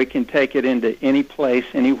principle. We can take it into any place,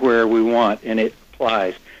 anywhere we want, and it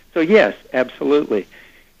applies. So, yes, absolutely.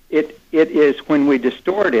 It is, when we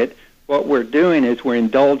distort it, what we're doing is we're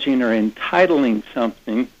indulging or entitling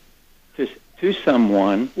something to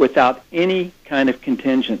someone without any kind of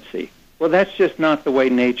contingency. Well, that's just not the way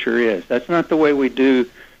nature is. That's not the way we do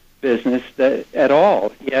business at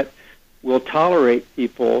all. Yet we'll tolerate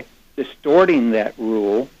people distorting that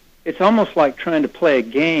rule. It's almost like trying to play a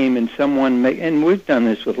game and and we've done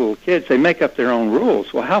this with little kids, they make up their own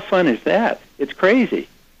rules. Well, how fun is that? It's crazy.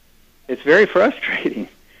 It's very frustrating.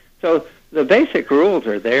 So the basic rules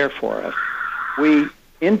are there for us.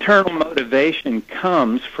 Internal motivation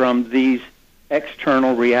comes from these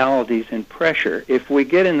external realities and pressure. If we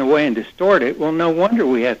get in the way and distort it, well, no wonder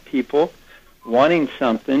we have people wanting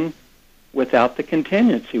something without the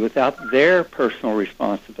contingency, without their personal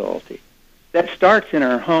responsibility. That starts in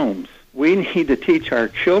our homes. We need to teach our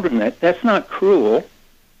children that that's not cruel.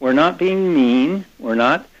 We're not being mean. We're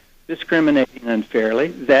not discriminating unfairly.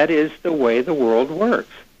 That is the way the world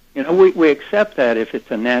works. You know, we accept that if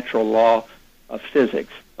it's a natural law of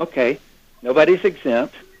physics. Okay, nobody's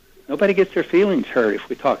exempt. Nobody gets their feelings hurt if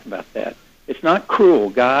we talk about that. It's not cruel.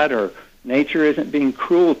 God or nature isn't being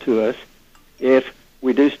cruel to us if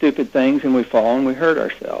we do stupid things and we fall and we hurt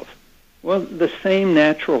ourselves. Well, the same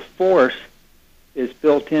natural force is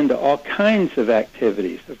built into all kinds of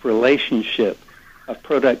activities, of relationship, of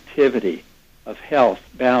productivity, of health,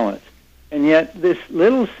 balance. And yet this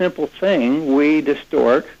little simple thing we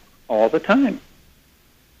distort all the time.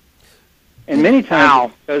 And many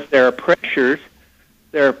times because there are pressures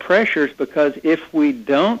because if we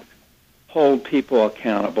don't hold people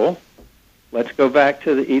accountable, let's go back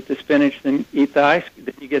to the eat the spinach, then eat the ice,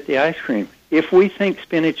 then you get the ice cream. If we think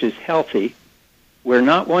spinach is healthy, we're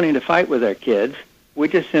not wanting to fight with our kids. We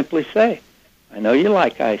just simply say, I know you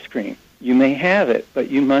like ice cream. You may have it, but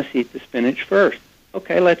you must eat the spinach first.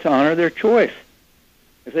 Okay, let's honor their choice.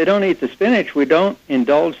 If they don't eat the spinach, we don't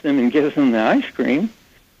indulge them and give them the ice cream.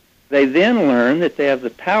 They then learn that they have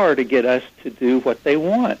the power to get us to do what they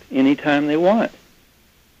want, anytime they want,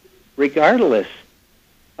 regardless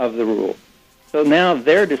of the rule. So now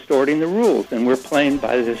they're distorting the rules, and we're playing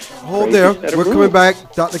by this. Hold there. We're coming back.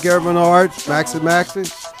 Dr. Gary Barnard, Maxie,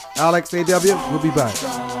 Alex A.W. We'll be back.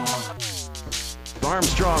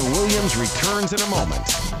 Armstrong Williams returns in a moment.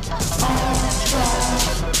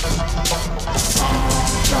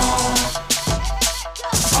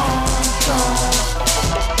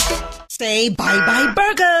 Say bye-bye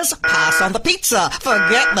burgers, pass on the pizza,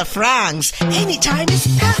 forget the francs. Anytime is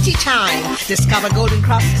party time. Discover Golden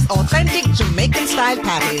Cross's authentic Jamaican-style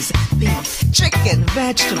patties. Beef, chicken,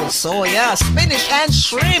 vegetables, soya, spinach, and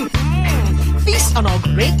shrimp. Feast on our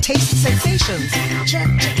great taste sensations.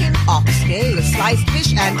 Jerk chicken, oxtail, sliced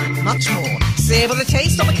fish, and much more. Savor the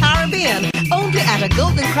taste of the Caribbean. Only at a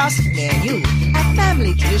Golden Cross near you. A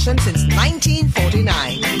family tradition since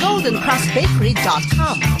 1949.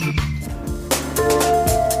 GoldenCrossBakery.com.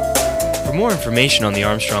 For more information on the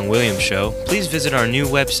Armstrong Williams Show, please visit our new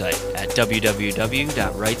website at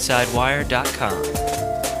www.rightsidewire.com.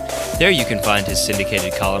 There you can find his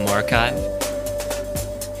syndicated column archive,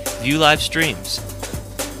 view live streams,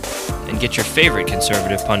 and get your favorite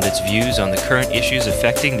conservative pundits' views on the current issues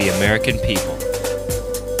affecting the American people.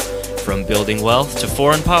 From building wealth to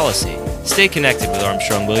foreign policy, stay connected with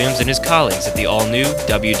Armstrong Williams and his colleagues at the all-new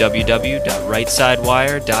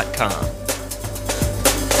www.rightsidewire.com.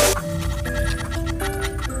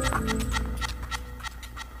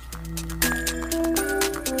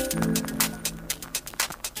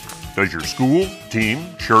 Does your school,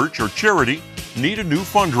 team, church, or charity need a new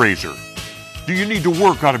fundraiser? Do you need to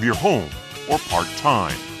work out of your home or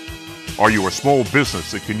part-time? Are you a small business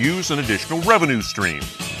that can use an additional revenue stream?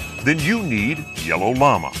 Then you need Yellow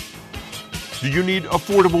Llama. Do you need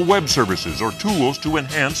affordable web services or tools to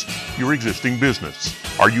enhance your existing business?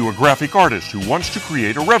 Are you a graphic artist who wants to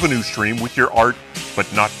create a revenue stream with your art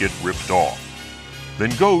but not get ripped off? Then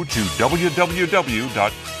go to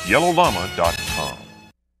www.yellowllama.com.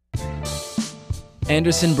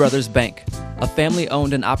 Anderson Brothers Bank, a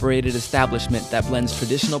family-owned and operated establishment that blends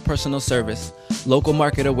traditional personal service, local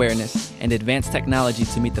market awareness, and advanced technology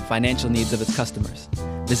to meet the financial needs of its customers.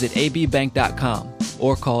 Visit abbank.com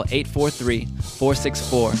or call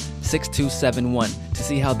 843-464-6271 to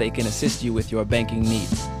see how they can assist you with your banking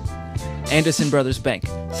needs. Anderson Brothers Bank,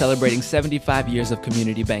 celebrating 75 years of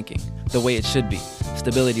community banking, the way it should be.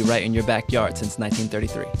 Stability right in your backyard since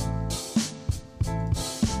 1933.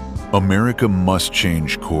 America must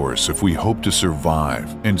change course if we hope to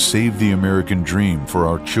survive and save the American dream for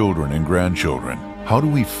our children and grandchildren. How do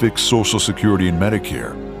we fix Social Security and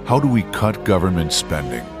Medicare? How do we cut government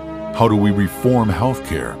spending? How do we reform health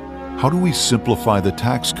care? How do we simplify the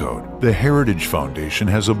tax code? The Heritage Foundation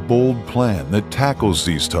has a bold plan that tackles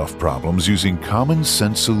these tough problems using common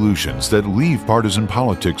sense solutions that leave partisan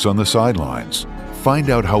politics on the sidelines. Find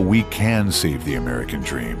out how we can save the American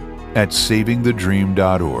dream at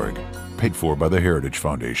savingthedream.org, paid for by the Heritage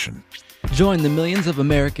Foundation. Join the millions of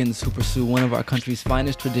Americans who pursue one of our country's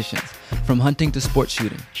finest traditions, from hunting to sport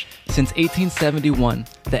shooting. Since 1871,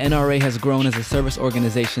 the NRA has grown as a service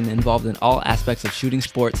organization involved in all aspects of shooting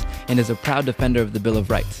sports and is a proud defender of the Bill of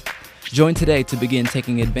Rights. Join today to begin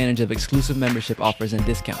taking advantage of exclusive membership offers and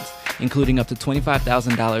discounts, including up to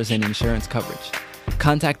 $25,000 in insurance coverage.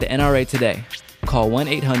 Contact the NRA today. Call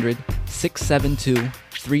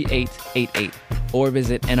 1-800-672-3888 or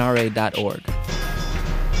visit nra.org.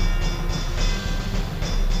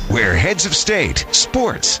 Where heads of state,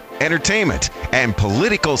 sports, entertainment, and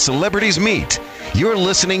political celebrities meet. You're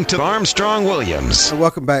listening to Armstrong Williams. And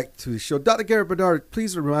welcome back to the show. Dr. Gary Barnard,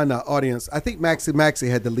 please remind our audience, I think Maxie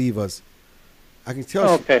had to leave us. I can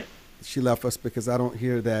tell she left us because I don't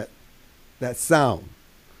hear that sound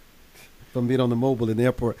from being on the mobile in the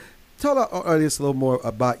airport. Tell our audience a little more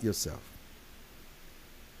about yourself.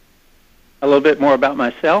 A little bit more about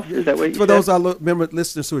myself? Is that what you said? For those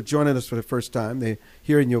listeners who are joining us for the first time, they're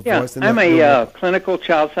hearing your voice. I'm a clinical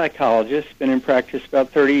child psychologist, been in practice about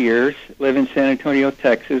 30 years, live in San Antonio,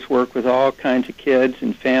 Texas, work with all kinds of kids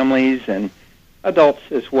and families and adults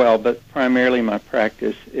as well, but primarily my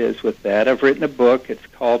practice is with that. I've written a book. It's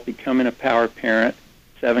called Becoming a Power Parent,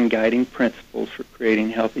 7 Guiding Principles for Creating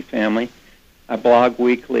a Healthy Family. I blog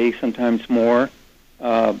weekly, sometimes more.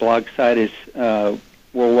 Blog site is World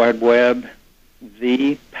Wide Web,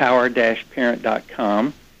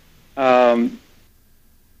 thepower-parent.com.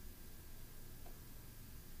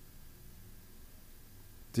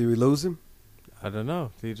 Did we lose him? I don't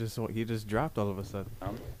know. He just dropped all of a sudden.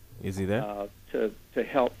 Is he there? To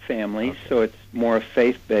help families, so it's more a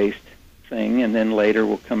faith-based thing, and then later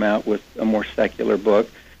we'll come out with a more secular book,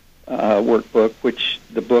 workbook, which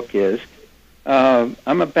the book is.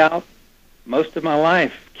 I'm about most of my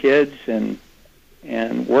life, kids and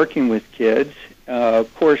working with kids.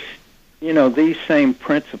 Of course, these same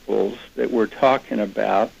principles that we're talking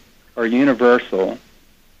about are universal,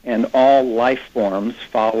 and all life forms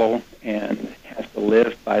follow and have to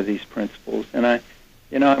live by these principles. And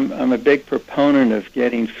I'm a big proponent of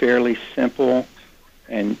getting fairly simple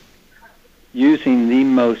and using the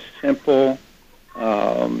most simple,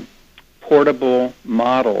 portable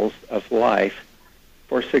models of life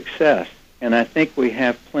for success. And I think we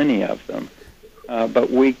have plenty of them.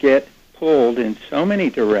 But we get pulled in so many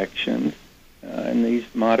directions in these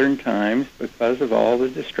modern times because of all the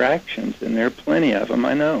distractions, and there are plenty of them,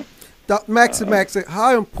 I know. Maxie,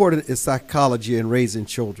 how important is psychology in raising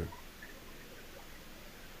children?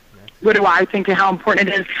 What do I think of how important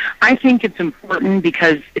it is? I think it's important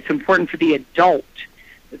because it's important for the adult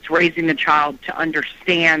that's raising the child to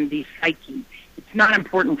understand the psyche. It's not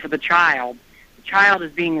important for the child. The child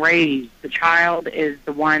is being raised. The child is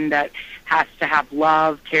the one that has to have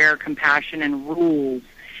love, care, compassion, and rules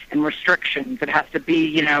and restrictions. It has to be,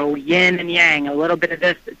 yin and yang, a little bit of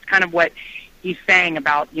this. It's kind of what he's saying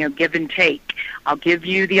about, give and take. I'll give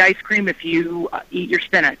you the ice cream if you eat your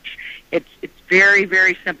spinach. It's very,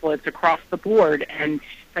 very simple. It's across the board. And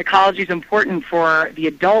psychology is important for the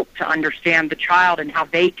adult to understand the child and how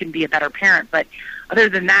they can be a better parent. But other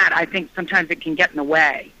than that, I think sometimes it can get in the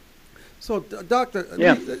way. So, Doctor,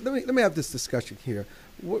 let me have this discussion here.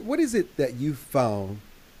 What is it that you found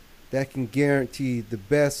that can guarantee the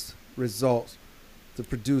best results to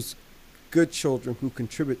produce good children who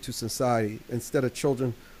contribute to society instead of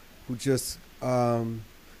children who just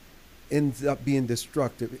ends up being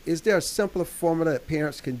destructive? Is there a simpler formula that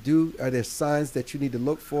parents can do? Are there signs that you need to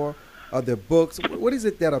look for? Are there books? What is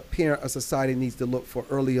it that a parent or society needs to look for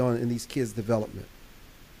early on in these kids' development?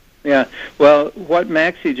 Yeah, well, what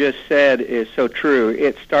Maxie just said is so true.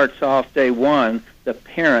 It starts off day one, the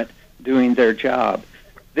parent doing their job.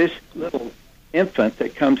 This little infant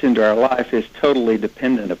that comes into our life is totally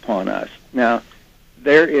dependent upon us. Now,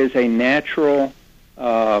 there is a natural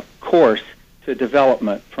course to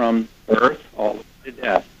development from birth all the way to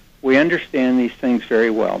death. We understand these things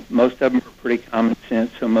very well. Most of them are pretty common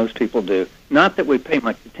sense, so most people do. Not that we pay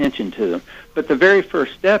much attention to them, but the very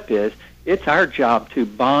first step is it's our job to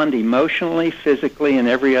bond emotionally, physically, and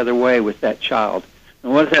every other way with that child.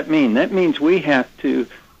 And what does that mean? That means we have to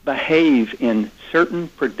behave in certain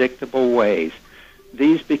predictable ways.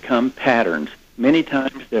 these become patterns. Many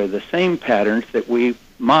times they're the same patterns that we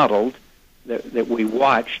modeled, that we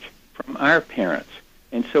watched from our parents.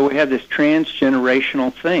 And so we have this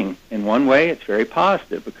transgenerational thing. In one way, it's very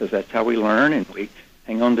positive because that's how we learn and we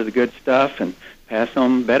hang on to the good stuff and pass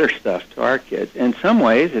on better stuff to our kids. In some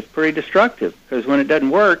ways, it's pretty destructive because when it doesn't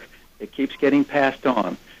work, it keeps getting passed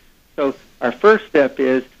on. So our first step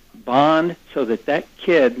is bond so that that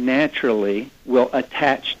kid naturally will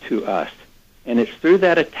attach to us. And it's through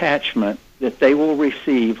that attachment that they will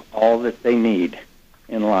receive all that they need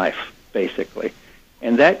in life, basically.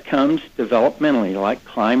 And that comes developmentally, like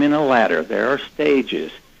climbing a ladder. There are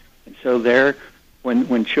stages. And so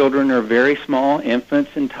when children are very small,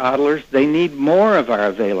 infants and toddlers, they need more of our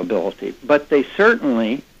availability. But they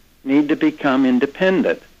certainly need to become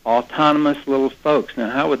independent, autonomous little folks. Now,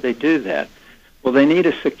 how would they do that? Well, they need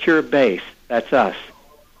a secure base. That's us.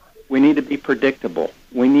 We need to be predictable.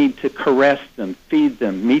 We need to caress them, feed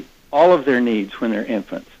them, meet all of their needs when they're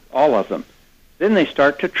infants, all of them. Then they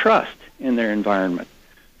start to trust in their environment.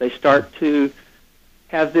 They start to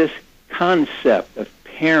have this concept of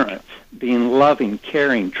parents being loving,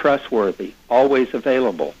 caring, trustworthy, always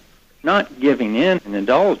available, not giving in and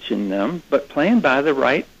indulging them, but playing by the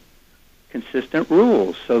right, consistent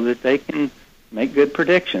rules so that they can make good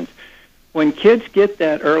predictions. When kids get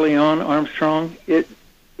that early on, Armstrong,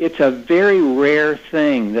 it's a very rare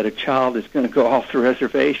thing that a child is going to go off the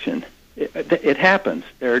reservation. It happens.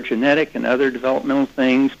 There are genetic and other developmental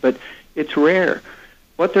things, but it's rare.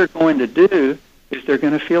 What they're going to do is they're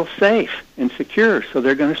going to feel safe and secure, so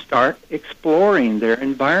they're going to start exploring their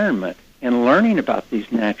environment and learning about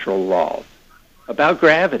these natural laws, about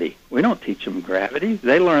gravity. We don't teach them gravity.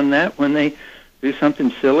 They learn that when they do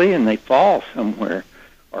something silly and they fall somewhere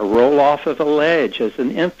or roll off of a ledge as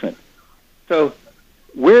an infant. So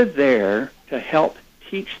we're there to help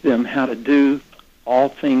teach them how to do all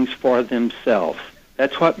things for themselves.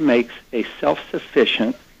 That's what makes a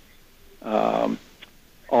self-sufficient,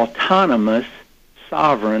 autonomous,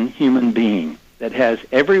 sovereign human being that has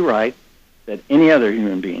every right that any other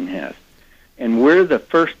human being has. And we're the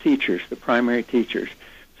first teachers, the primary teachers.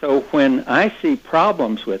 So when I see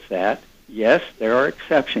problems with that, yes, there are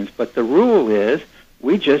exceptions, but the rule is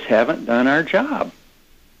we just haven't done our job.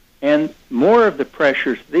 And more of the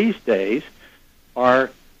pressures these days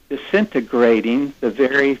are disintegrating the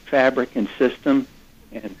very fabric and system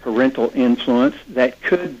and parental influence that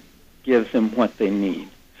could give them what they need.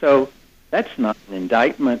 So that's not an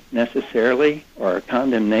indictment necessarily or a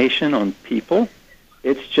condemnation on people.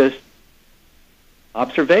 It's just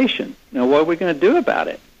observation. Now, what are we going to do about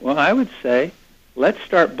it? Well, I would say let's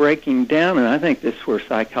start breaking down, and I think this is where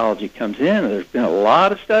psychology comes in. There's been a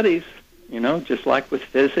lot of studies, just like with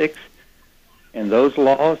physics and those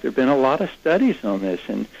laws. There have been a lot of studies on this,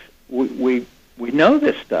 and we know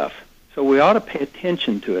this stuff, so we ought to pay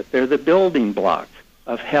attention to it. They're the building blocks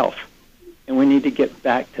of health, and we need to get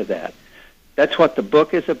back to that. That's what the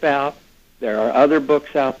book is about. There are other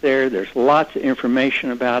books out there. There's lots of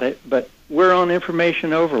information about it, but we're on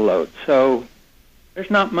information overload, so there's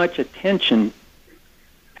not much attention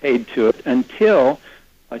paid to it until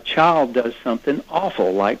a child does something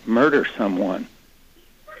awful, like murder someone.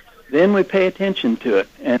 Then we pay attention to it,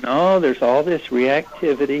 and there's all this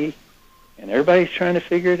reactivity, and everybody's trying to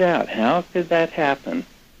figure it out. How could that happen?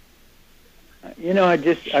 I don't.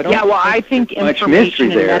 Yeah, well, I think much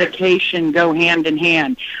information and there. Medication go hand in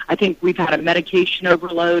hand. I think we've had a medication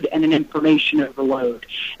overload and an information overload,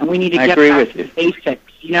 and we need to get back to the basics.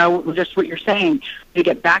 Just what you're saying. To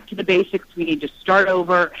get back to the basics, we need to start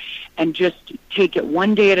over and just take it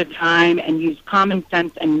one day at a time and use common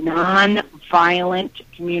sense and non-violent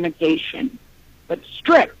communication, but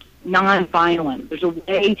strict, non-violent. There's a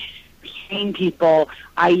way to train people,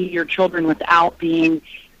 i.e. your children, without being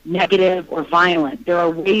negative or violent. There are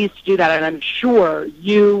ways to do that, and I'm sure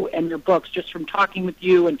you and your books, just from talking with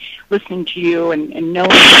you and listening to you and knowing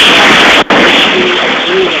you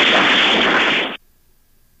agree with them.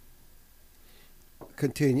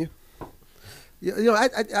 Continue.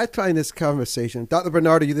 I find this conversation. Dr.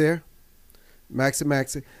 Barnard, are you there? Maxie.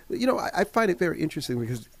 I find it very interesting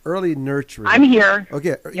because early nurturing. I'm here.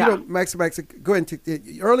 Okay. Yeah. Maxie, go ahead and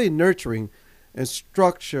take early nurturing and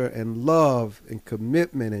structure and love and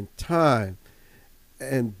commitment and time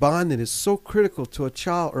and bonding is so critical to a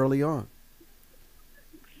child early on.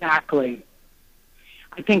 Exactly.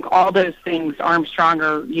 I think all those things, Armstrong,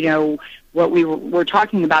 are, what we were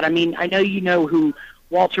talking about. I mean, I know you know who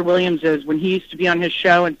Walter Williams is when he used to be on his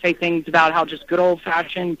show and say things about how just good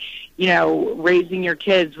old-fashioned, raising your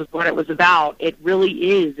kids was what it was about. It really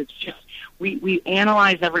is. It's just We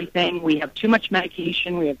analyze everything. We have too much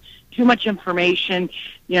medication. We have too much information,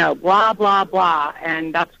 blah, blah, blah.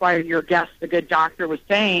 And that's why your guest, the good doctor, was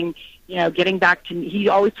saying, getting back to, he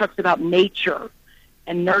always talks about nature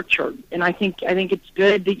and nurture. And I think it's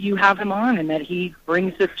good that you have him on and that he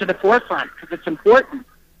brings this to the forefront because it's important.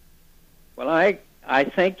 Well, I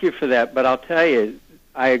thank you for that, but I'll tell you,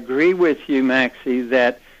 I agree with you, Maxie,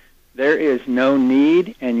 that there is no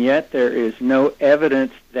need, and yet there is no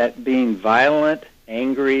evidence that being violent,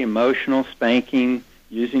 angry, emotional, spanking,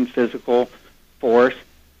 using physical force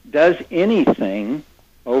does anything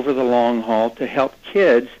over the long haul to help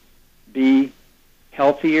kids be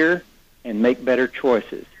healthier and make better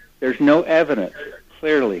choices. There's no evidence,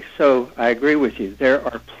 clearly. So I agree with you. There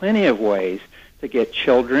are plenty of ways to get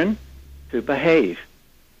children to behave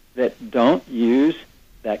that don't use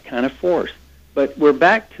that kind of force. But we're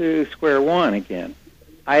back to square one again.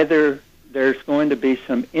 Either there's going to be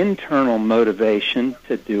some internal motivation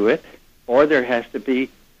to do it, or there has to be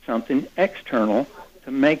something external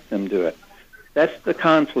to make them do it. That's the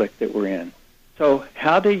conflict that we're in. So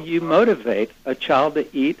how do you motivate a child to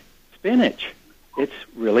eat spinach? It's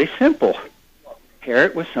really simple. Pair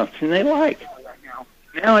it with something they like.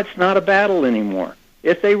 Now it's not a battle anymore.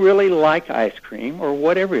 If they really like ice cream or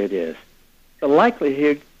whatever it is, the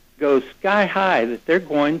likelihood goes sky high that they're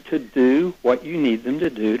going to do what you need them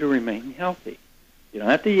to do to remain healthy. You don't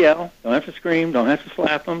have to yell, don't have to scream, don't have to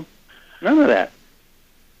slap them, none of that.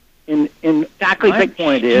 Exactly. My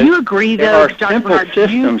point is, do you agree, there though, are Dr. simple Barnard,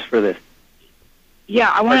 systems for this. Yeah,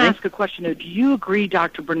 I want to ask a question, though. Do you agree,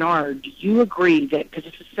 Dr. Barnard, do you agree that, because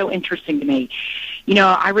this is so interesting to me,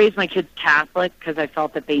 I raised my kids Catholic because I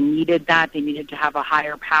felt that they needed that. They needed to have a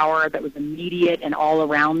higher power that was immediate and all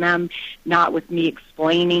around them, not with me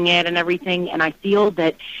explaining it and everything. And I feel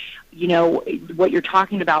that, what you're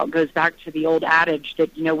talking about goes back to the old adage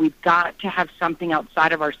that, we've got to have something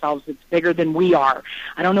outside of ourselves that's bigger than we are.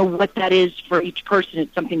 I don't know what that is for each person.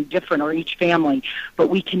 It's something different, or each family. But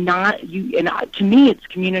we cannot, to me, it's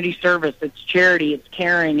community service. It's charity. It's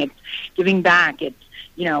caring. It's giving back. It's,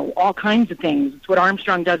 all kinds of things. It's what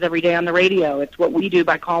Armstrong does every day on the radio. It's what we do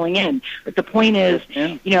by calling in. But the point is,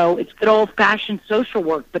 it's good old-fashioned social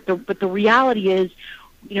work. But the reality is,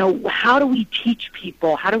 how do we teach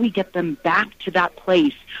people? How do we get them back to that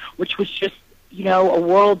place, which was just, a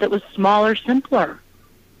world that was smaller, simpler?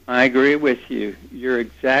 I agree with you. You're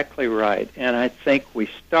exactly right. And I think we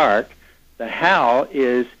start, the how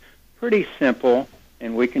is pretty simple,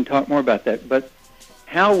 and we can talk more about that. But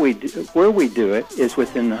where we do it is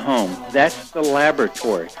within the home. That's the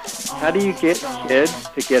laboratory. How do you get kids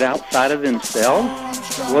to get outside of themselves?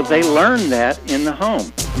 Well, they learn that in the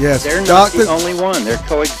home. Yes, they're Doctor, not the only one. They're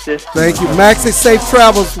coexisting. Thank you, Maxie. Safe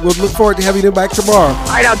travels. We'll look forward to having you back tomorrow. All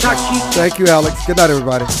right, I'll talk to you. Thank you, Alex. Good night,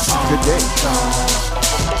 everybody. Good day.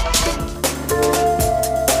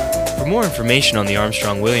 For more information on the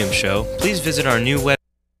Armstrong Williams Show, please visit our new website.